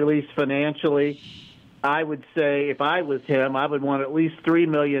anything released financially. I would say if I was him, I would want at least $3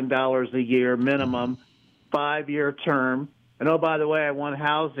 million a year minimum, 5-year term. And, oh, by the way, I want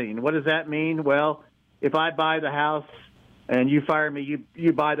housing. What does that mean? Well, if I buy the house and you fire me,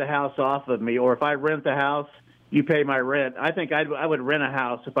 you buy the house off of me. Or if I rent the house, you pay my rent. I think I would rent a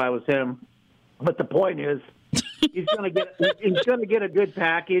house if I was him. But the point is, he's going to get a good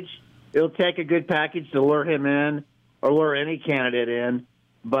package. It'll take a good package to lure him in or lure any candidate in.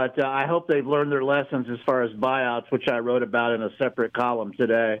 But I hope they've learned their lessons as far as buyouts, which I wrote about in a separate column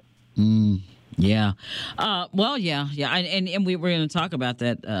today. Yeah. Well, yeah. And we were going to talk about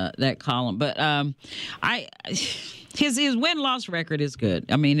that column. But his win-loss record is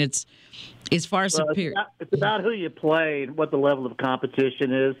good. I mean, it's far superior. It's about who you play and what the level of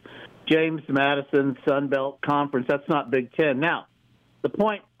competition is. James Madison, Sun Belt Conference, that's not Big Ten. Now, the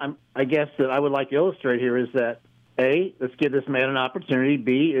point I guess that I would like to illustrate here is that, A, let's give this man an opportunity.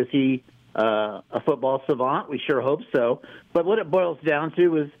 B, is he a football savant? We sure hope so. But what it boils down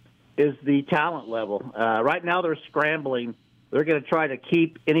to is the talent level. Right now they're scrambling. They're going to try to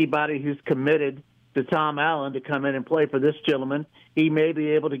keep anybody who's committed to Tom Allen to come in and play for this gentleman. He may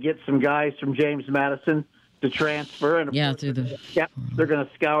be able to get some guys from James Madison to transfer, and they're going to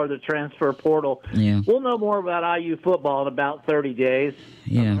scour the transfer portal. Yeah. We'll know more about IU football in about 30 days,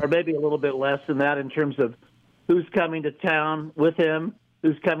 or maybe a little bit less than that in terms of who's coming to town with him,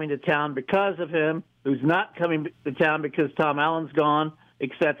 who's coming to town because of him, who's not coming to town because Tom Allen's gone,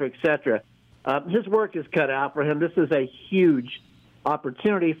 et cetera, et cetera. His work is cut out for him. This is a huge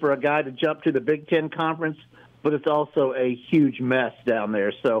opportunity for a guy to jump to the Big Ten Conference, but it's also a huge mess down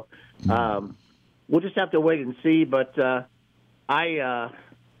there. So, we'll just have to wait and see, but I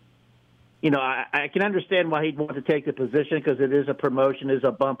can understand why he'd want to take the position because it is a promotion, is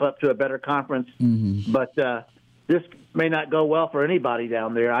a bump up to a better conference. But this may not go well for anybody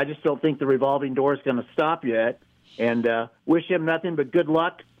down there. I just don't think the revolving door is going to stop yet. And wish him nothing but good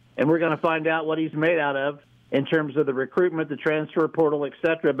luck, and we're going to find out what he's made out of in terms of the recruitment, the transfer portal, et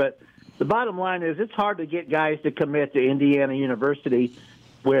cetera. But the bottom line is it's hard to get guys to commit to Indiana University.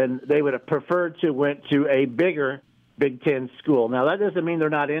 when they would have preferred to went to a bigger Big Ten school. Now, that doesn't mean they're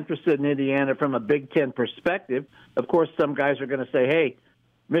not interested in Indiana from a Big Ten perspective. Of course, some guys are going to say, hey,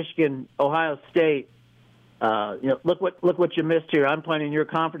 Michigan, Ohio State, look what you missed here. I'm playing in your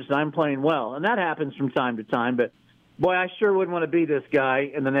conference, and I'm playing well. And that happens from time to time. But, boy, I sure wouldn't want to be this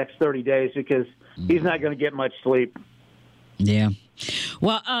guy in the next 30 days because he's not going to get much sleep. Yeah.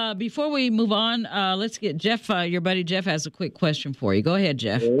 Well, before we move on, let's get Jeff. Your buddy Jeff has a quick question for you. Go ahead,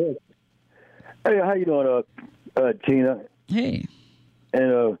 Jeff. Hey, how you doing, Tina? Hey.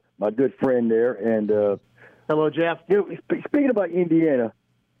 And my good friend there. And hello, Jeff. Speaking about Indiana,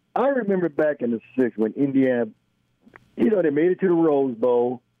 I remember back in the 60s when Indiana, they made it to the Rose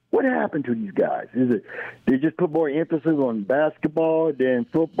Bowl. What happened to these guys? Is it they just put more emphasis on basketball than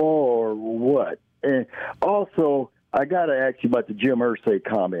football, or what? And also, I got to ask you about the Jim Irsay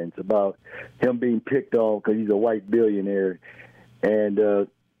comments about him being picked on because he's a white billionaire. And,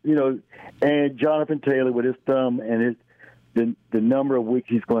 and Jonathan Taylor with his thumb and the number of weeks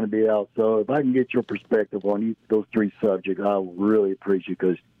he's going to be out. So if I can get your perspective on those three subjects, I'll really appreciate it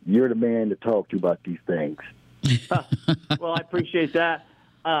because you're the man to talk to about these things. Well, I appreciate that.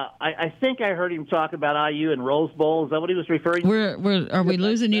 I think I heard him talk about IU and Rose Bowl. Is that what he was referring to? Are we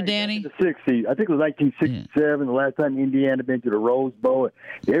losing you, Danny? The 60s. I think it was 1967, the last time Indiana been to the Rose Bowl.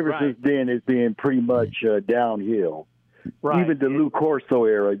 Ever since then, it's been pretty much downhill. Right. Even the Lou Corso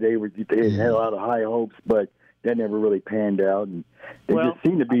era, they had a lot of high hopes, but that never really panned out. And they just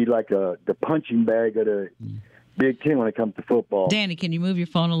seem to be like the punching bag of the Big Ten when it comes to football. Danny, can you move your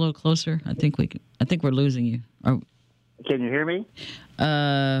phone a little closer? I think we're losing you. Can you hear me?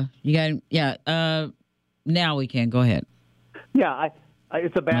 Now we can. Go ahead. Yeah,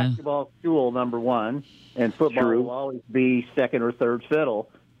 it's a basketball school, number one, and football will always be second or third fiddle.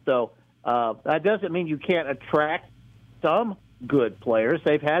 So that doesn't mean you can't attract some good players.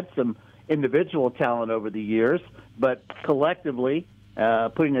 They've had some individual talent over the years, but collectively,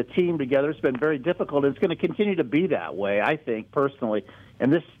 putting a team together has been very difficult. It's going to continue to be that way, I think, personally.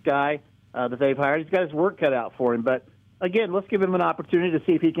 And this guy that they've hired, he's got his work cut out for him, but again, let's give him an opportunity to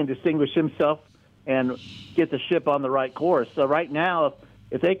see if he can distinguish himself and get the ship on the right course. So right now,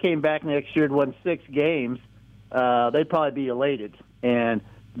 if they came back next year and won 6 games, they'd probably be elated. And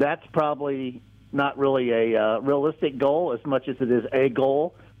that's probably not really a realistic goal as much as it is a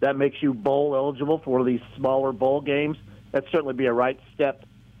goal. That makes you bowl eligible for one of these smaller bowl games. That'd certainly be a right step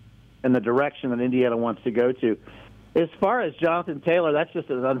in the direction that Indiana wants to go to. As far as Jonathan Taylor, that's just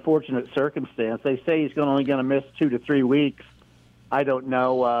an unfortunate circumstance. They say he's only going to miss 2 to 3 weeks. I don't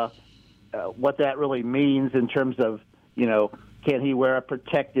know what that really means in terms of, can he wear a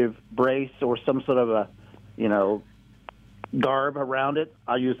protective brace or some sort of a, garb around it?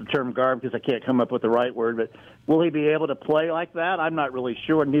 I'll use the term garb because I can't come up with the right word. But will he be able to play like that? I'm not really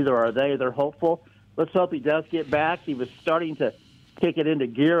sure. Neither are they. They're hopeful. Let's hope he does get back. He was starting to kick it into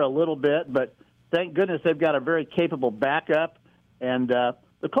gear a little bit, but thank goodness they've got a very capable backup. And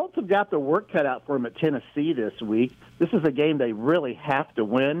the Colts have got their work cut out for them at Tennessee this week. This is a game they really have to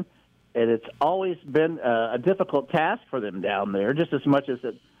win, and it's always been a difficult task for them down there, just as much as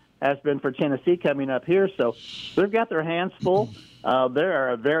it has been for Tennessee coming up here. So they've got their hands full. They're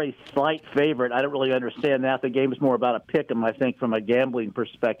a very slight favorite. I don't really understand that. The game is more about a pick 'em, I think, from a gambling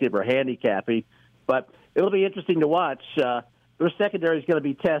perspective or handicapping. But it'll be interesting to watch. Their secondary is going to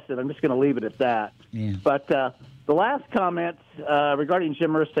be tested. I'm just going to leave it at that. Yeah. But the last comment regarding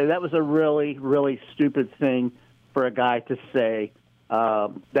Jim Irsay, that was a really, really stupid thing for a guy to say.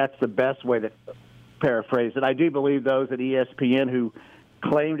 That's the best way to paraphrase it. I do believe those at ESPN who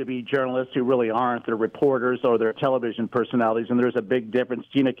claim to be journalists who really aren't. They're reporters or they're television personalities, and there's a big difference.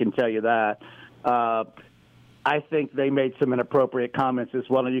 Gina can tell you that. I think they made some inappropriate comments as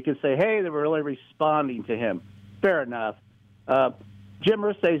well, and you can say, hey, they were really responding to him. Fair enough. Jim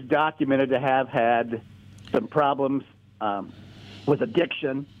Irsay's documented to have had some problems with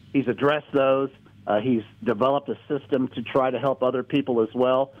addiction. He's addressed those. He's developed a system to try to help other people as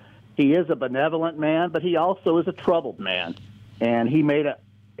well. He is a benevolent man, but he also is a troubled man. And he made a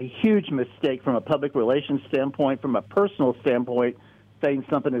huge mistake from a public relations standpoint, from a personal standpoint, saying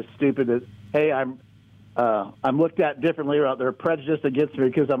something as stupid as, hey, I'm looked at differently, or they're prejudiced against me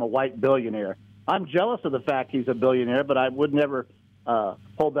because I'm a white billionaire. I'm jealous of the fact he's a billionaire, but I would never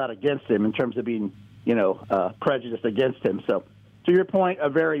hold that against him in terms of being, prejudiced against him. So, to your point, a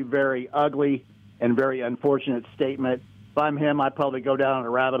very, very ugly and very unfortunate statement. If I'm him, I'd probably go down in a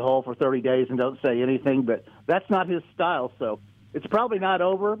rabbit hole for 30 days and don't say anything, but that's not his style. So it's probably not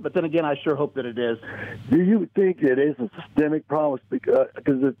over, but then again, I sure hope that it is. Do you think it is a systemic problem?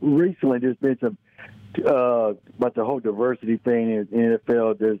 Because recently there's been some about the whole diversity thing in the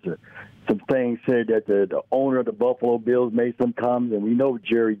NFL. There's some things said that the owner of the Buffalo Bills made some comments, and we know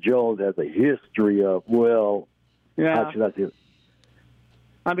Jerry Jones has a history of, how should I say it?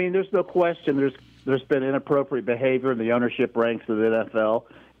 I mean, there's no question there's been inappropriate behavior in the ownership ranks of the NFL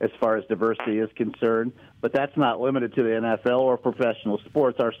as far as diversity is concerned, but that's not limited to the NFL or professional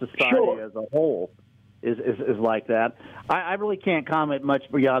sports. Our society as a whole is like that. I really can't comment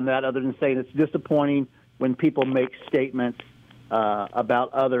much beyond that other than saying it's disappointing when people make statements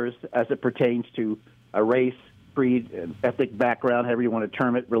about others as it pertains to a race, creed, ethnic background, however you want to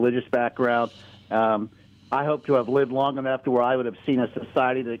term it, religious background. I hope to have lived long enough to where I would have seen a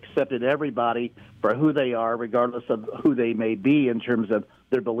society that accepted everybody for who they are, regardless of who they may be in terms of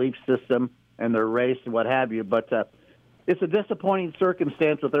their belief system and their race and what have you. But it's a disappointing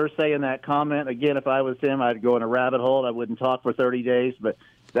circumstance with Irsay in that comment. Again, if I was him, I'd go in a rabbit hole. I wouldn't talk for 30 days, but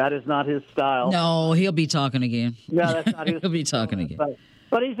that is not his style. No, he'll be talking again. No, that's not his He'll be talking again.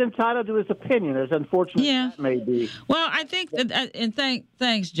 But he's entitled to his opinion, as unfortunate as that may be. Well, I think that, and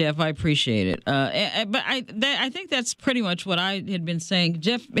thanks, Jeff. I appreciate it. But I think that's pretty much what I had been saying.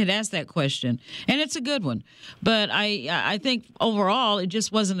 Jeff had asked that question, and it's a good one. But I think overall, it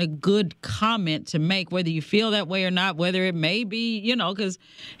just wasn't a good comment to make, whether you feel that way or not, whether it may be, because,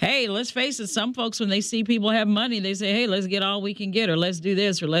 hey, let's face it, some folks, when they see people have money, they say, hey, let's get all we can get, or let's do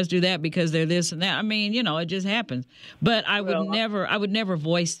this, or let's do that because they're this and that. I mean, it just happens. But I would never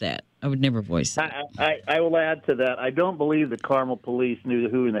voice that. I would never voice that. I will add to that. I don't believe the Carmel police knew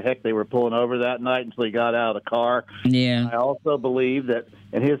who in the heck they were pulling over that night until he got out of the car. Yeah. I also believe that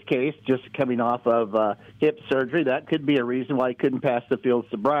in his case, just coming off of hip surgery, that could be a reason why he couldn't pass the field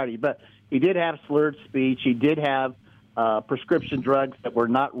sobriety. But he did have slurred speech. He did have prescription drugs that were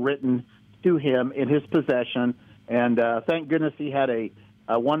not written to him in his possession. And thank goodness he had a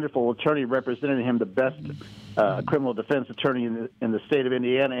wonderful attorney representing him, the best criminal defense attorney in the state of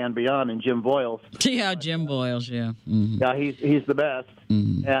Indiana and beyond, in Jim Boyles. Yeah, Jim Boyles, yeah. Mm-hmm. Yeah, he's the best.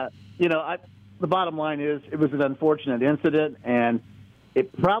 Mm-hmm. The bottom line is it was an unfortunate incident, and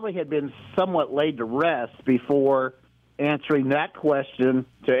it probably had been somewhat laid to rest before answering that question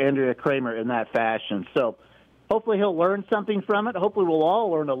to Andrea Kramer in that fashion. So hopefully he'll learn something from it. Hopefully we'll all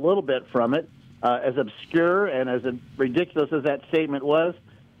learn a little bit from it. As obscure and as ridiculous as that statement was,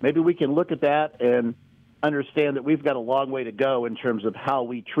 maybe we can look at that and understand that we've got a long way to go in terms of how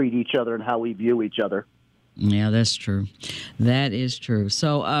we treat each other and how we view each other. Yeah, that's true. That is true.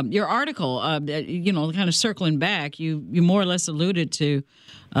 So your article, kind of circling back, you more or less alluded to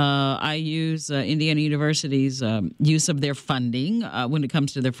IU's, Indiana University's use of their funding when it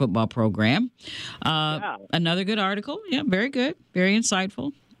comes to their football program. Another good article. Yeah, very good. Very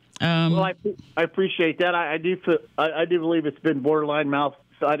insightful. Well, I appreciate that. I do believe it's been borderline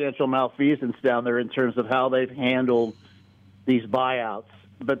financial malfeasance down there in terms of how they've handled these buyouts.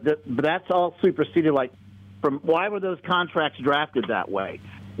 But that's all superseded. From why were those contracts drafted that way?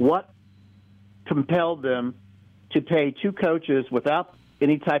 What compelled them to pay two coaches without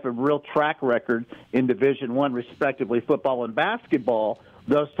any type of real track record in Division I, respectively, football and basketball,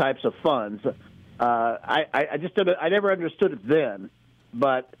 those types of funds? I never understood it then,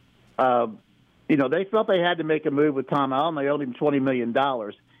 but. They felt they had to make a move with Tom Allen. They owed him $20 million.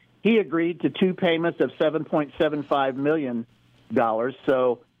 He agreed to two payments of $7.75 million,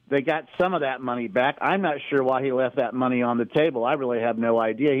 so they got some of that money back. I'm not sure why he left that money on the table. I really have no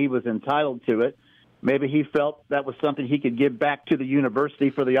idea. He was entitled to it. Maybe he felt that was something he could give back to the university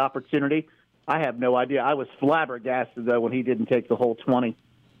for the opportunity. I have no idea. I was flabbergasted, though, when he didn't take the whole 20.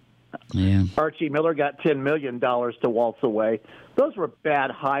 Yeah. Archie Miller got $10 million to waltz away. Those were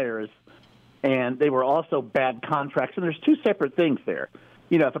bad hires, and they were also bad contracts. And there's two separate things there.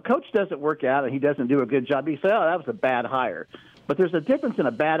 If a coach doesn't work out and he doesn't do a good job, you say, oh, that was a bad hire. But there's a difference in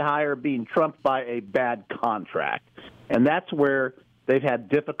a bad hire being trumped by a bad contract. And that's where they've had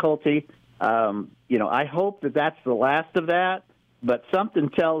difficulty. I hope that that's the last of that. But something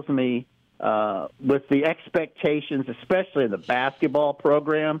tells me with the expectations, especially in the basketball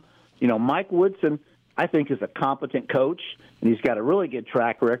program, Mike Woodson, I think, is a competent coach, and he's got a really good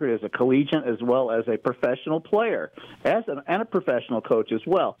track record as a collegiate as well as a professional player, and a professional coach as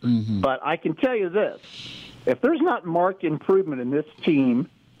well. Mm-hmm. But I can tell you this. If there's not marked improvement in this team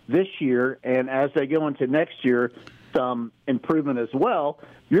this year, and as they go into next year, some improvement as well,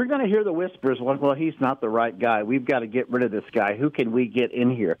 you're going to hear the whispers, well, he's not the right guy. We've got to get rid of this guy. Who can we get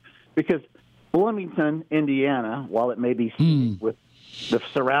in here? Because Bloomington, Indiana, while it may be with the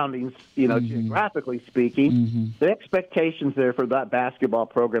surroundings, geographically speaking, the expectations there for that basketball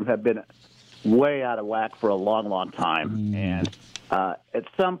program have been way out of whack for a long, long time. And at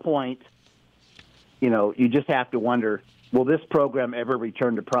some point, you just have to wonder, will this program ever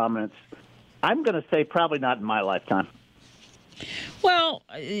return to prominence? I'm going to say probably not in my lifetime. Well,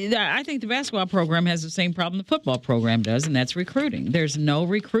 I think the basketball program has the same problem the football program does, and that's recruiting. There's no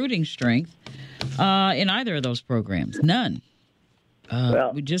recruiting strength in either of those programs. None.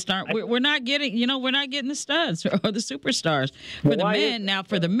 We just aren't. We're not getting. We're not getting the studs or the superstars for the men. Now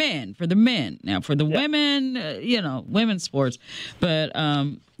for the men. Now for the women. Women's sports. But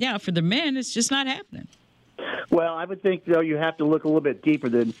for the men, it's just not happening. Well, I would think, though, you have to look a little bit deeper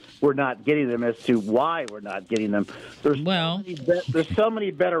than we're not getting them as to why we're not getting them. There's so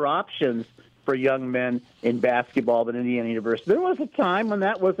many better options for young men in basketball than Indiana University. There was a time when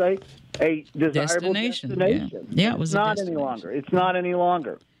that was a desirable destination. Yeah, it was not any longer. It's not any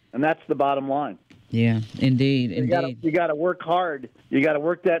longer, and that's the bottom line. Yeah, indeed. You got to work hard. You got to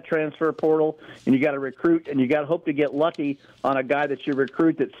work that transfer portal, and you got to recruit, and you got to hope to get lucky on a guy that you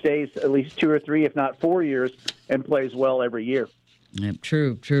recruit that stays at least 2 or 3, if not 4 years, and plays well every year. Yep,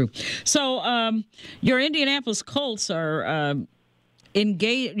 true. So your Indianapolis Colts are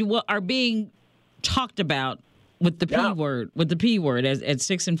engaged, are being talked about with the P word, at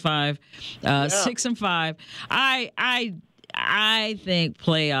 6-5, 6-5. I think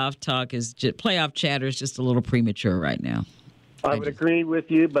playoff chatter is just a little premature right now. I would agree with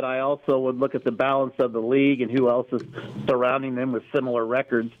you, but I also would look at the balance of the league and who else is surrounding them with similar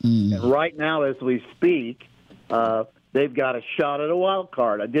records. And right now, as we speak, they've got a shot at a wild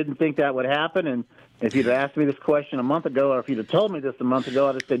card. I didn't think that would happen, and if you'd asked me this question a month ago, or if you'd have told me this a month ago,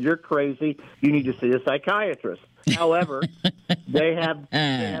 I'd have said, you're crazy. You need to see a psychiatrist. However, they have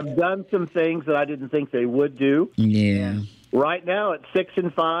done some things that I didn't think they would do. Yeah. Right now at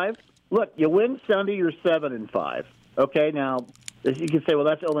 6-5, look, you win Sunday, you're 7-5. Okay, now you can say, well,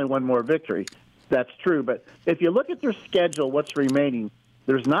 that's only one more victory. That's true, but if you look at their schedule, what's remaining,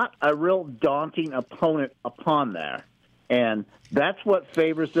 there's not a real daunting opponent upon there, and that's what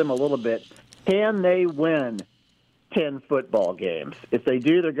favors them a little bit. Can they win 10 football games? If they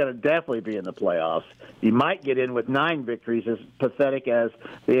do, they're going to definitely be in the playoffs. You might get in with 9 victories, as pathetic as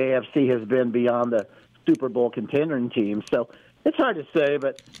the AFC has been beyond the Super Bowl contending teams. So it's hard to say,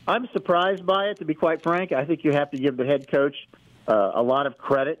 but I'm surprised by it, to be quite frank. I think you have to give the head coach a lot of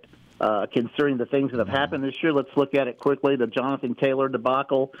credit concerning the things that have happened this year. Let's look at it quickly. The Jonathan Taylor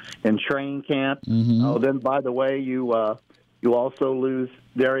debacle in training camp. Then, by the way, you also lose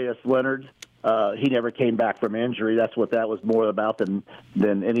Darius Leonard. He never came back from injury. That's what that was more about than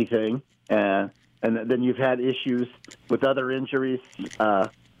anything. And then you've had issues with other injuries.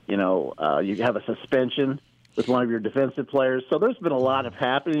 You have a suspension with one of your defensive players. So there's been a lot of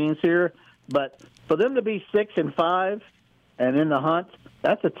happenings here. But for them to be 6-5 and in the hunt,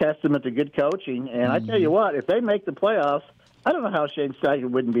 that's a testament to good coaching. And I tell you what, if they make the playoffs, I don't know how Shane Steichen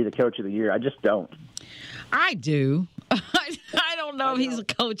wouldn't be the coach of the year. I just don't. I do. I don't know if he's a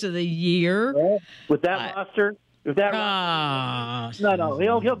coach of the year. Yeah. With that roster, he'll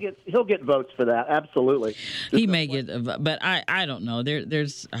get votes for that. Absolutely. He may get, but I don't know. I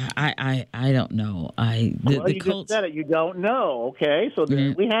don't know. You Colts, just said it. You don't know. Okay, so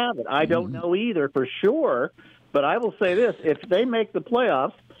there we have it. I don't know either for sure, but I will say this: if they make the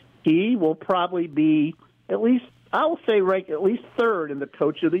playoffs, he will probably be at least, I will say, ranked at least 3rd in the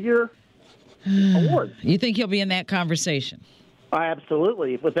Coach of the Year award. You think he'll be in that conversation?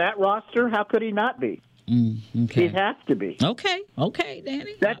 Absolutely. With that roster, how could he not be? Okay. He'd have to be. Okay,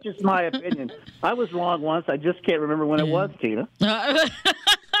 Danny. That's just my opinion. I was wrong once. I just can't remember when it was, Tina.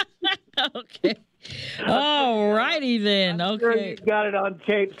 Okay. All righty then. I'm sure you've got it on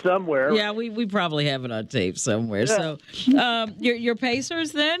tape somewhere. Yeah, we probably have it on tape somewhere. Yeah. So, your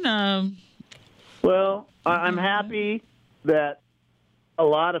Pacers then? Well, I'm happy that a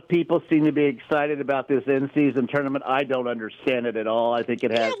lot of people seem to be excited about this in-season tournament. I don't understand it at all. I think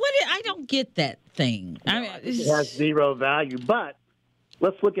it has... I don't get that thing. It has zero value. But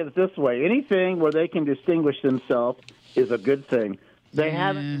let's look at it this way. Anything where they can distinguish themselves is a good thing. They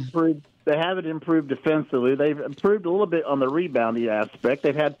haven't improved. They haven't improved defensively. They've improved a little bit on the rebounding aspect.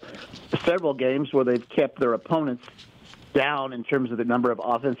 They've had several games where they've kept their opponents down in terms of the number of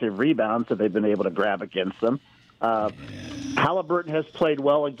offensive rebounds that they've been able to grab against them. Halliburton has played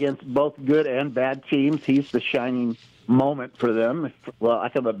well against both good and bad teams. He's the shining moment for them. Well, I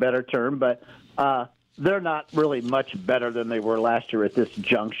have a better term, but they're not really much better than they were last year at this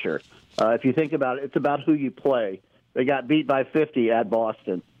juncture. If you think about it, it's about who you play. They got beat by 50 at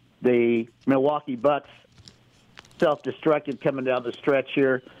Boston. The Milwaukee Bucks self-destructed coming down the stretch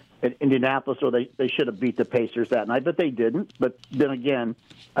here in Indianapolis, or they should have beat the Pacers that night, but they didn't. But then again,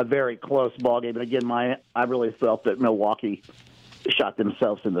 a very close ball game. And again, I really felt that Milwaukee shot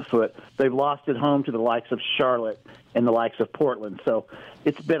themselves in the foot. They've lost at home to the likes of Charlotte and the likes of Portland. So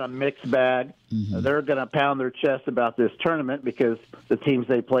it's been a mixed bag. Mm-hmm. They're going to pound their chest about this tournament because the teams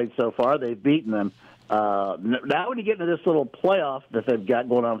they played so far, they've beaten them. Now when you get into this little playoff that they've got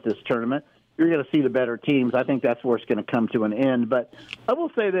going on with this tournament, you're going to see the better teams. I think that's where it's going to come to an end. But I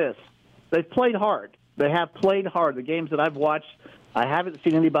will say this. They've played hard. They have played hard. The games that I've watched, I haven't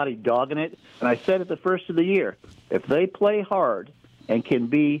seen anybody dogging it. And I said at the first of the year, if they play hard and can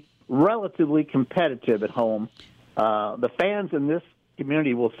be relatively competitive at home, the fans in this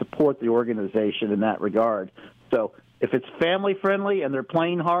community will support the organization in that regard. So if it's family-friendly and they're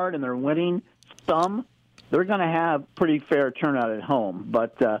playing hard and they're winning some, they're going to have pretty fair turnout at home.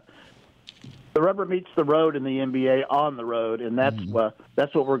 But the rubber meets the road in the NBA on the road, and that's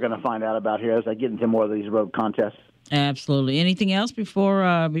what we're going to find out about here as I get into more of these road contests. Absolutely. Anything else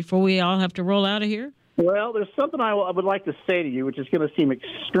before we all have to roll out of here? Well, there's something I would like to say to you, which is going to seem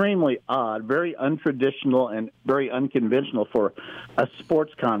extremely odd, very untraditional, and very unconventional for a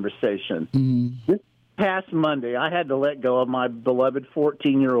sports conversation. Mm-hmm. This past Monday, I had to let go of my beloved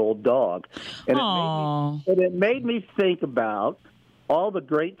 14-year-old dog, and it made me think about all the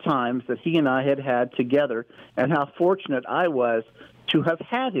great times that he and I had together and how fortunate I was to have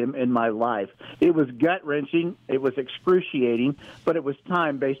had him in my life. It was gut-wrenching, it was excruciating, but it was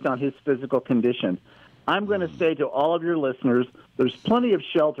time based on his physical condition. I'm going to say to all of your listeners, there's plenty of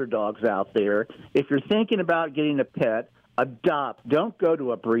shelter dogs out there. If you're thinking about getting a pet, adopt. Don't go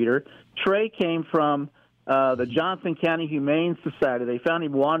to a breeder. Trey came from the Johnson County Humane Society. They found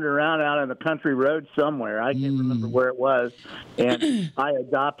him wandering around out on a country road somewhere. I can't remember where it was. And I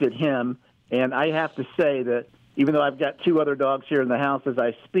adopted him. And I have to say that even though I've got two other dogs here in the house as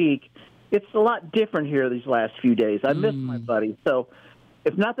I speak, it's a lot different here these last few days. I miss my buddy. So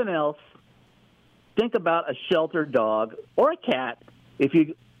if nothing else, think about a shelter dog or a cat if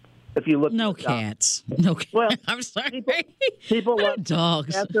you look. No cats. No cats. Well, I'm sorry. People love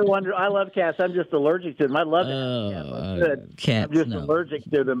dogs. Cats are wonderful. I love cats. I'm just allergic to them. I love cats. I'm just allergic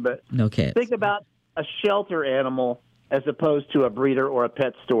to them. But no cats. Think about a shelter animal as opposed to a breeder or a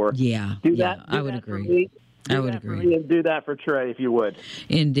pet store. Yeah. I would agree. I would agree. And do that for Trey, if you would.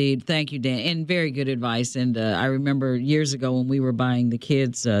 Indeed. Thank you, Dan. And very good advice. And I remember years ago when we were buying the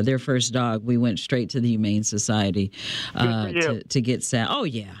kids their first dog, we went straight to the Humane Society to get Sal. Oh,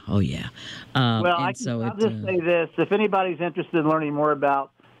 yeah. I'll just say this. If anybody's interested in learning more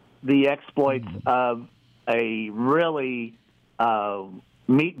about the exploits of a really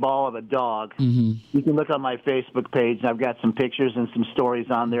meatball of a dog, you can look on my Facebook page, and I've got some pictures and some stories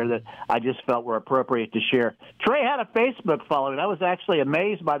on there that I just felt were appropriate to share. Trey had a Facebook following. I was actually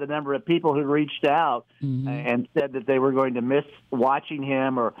amazed by the number of people who reached out and said that they were going to miss watching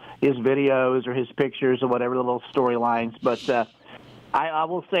him or his videos or his pictures or whatever the little storylines. But I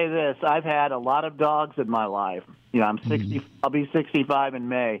will say this. I've had a lot of dogs in my life. I'm 60. I'll be 65 in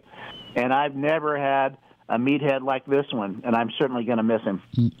May, and I've never had a meathead like this one, and I'm certainly going to miss him.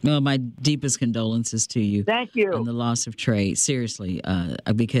 Well, my deepest condolences to you. Thank you. On the loss of Trey, seriously,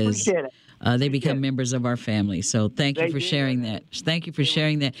 because they become members of our family. So thank you for sharing that. Thank you for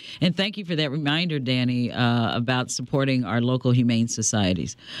sharing that. And thank you for that reminder, Danny, about supporting our local humane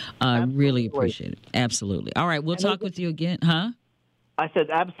societies. Really appreciate it. Absolutely. All right, we'll talk with you again. Huh? I said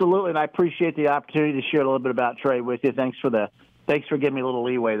absolutely, and I appreciate the opportunity to share a little bit about Trey with you. Thanks for giving me a little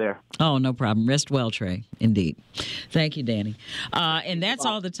leeway there. Oh, no problem. Rest well, Trey. Indeed. Thank you, Danny. And that's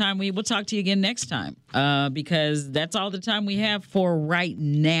all the time we'll talk to you again next time because that's all the time we have for right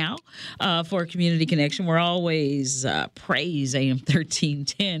now for Community Connection. We're always praise AM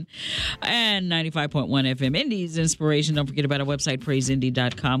 1310 and 95.1 FM Indy's Inspiration. Don't forget about our website,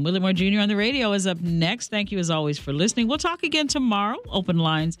 praiseindy.com. Willie Moore Jr. on the radio is up next. Thank you, as always, for listening. We'll talk again tomorrow. Open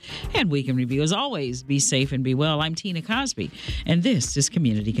lines and weekend review. As always, be safe and be well. I'm Tina Cosby, and this is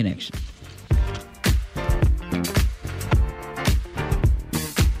Community Connection.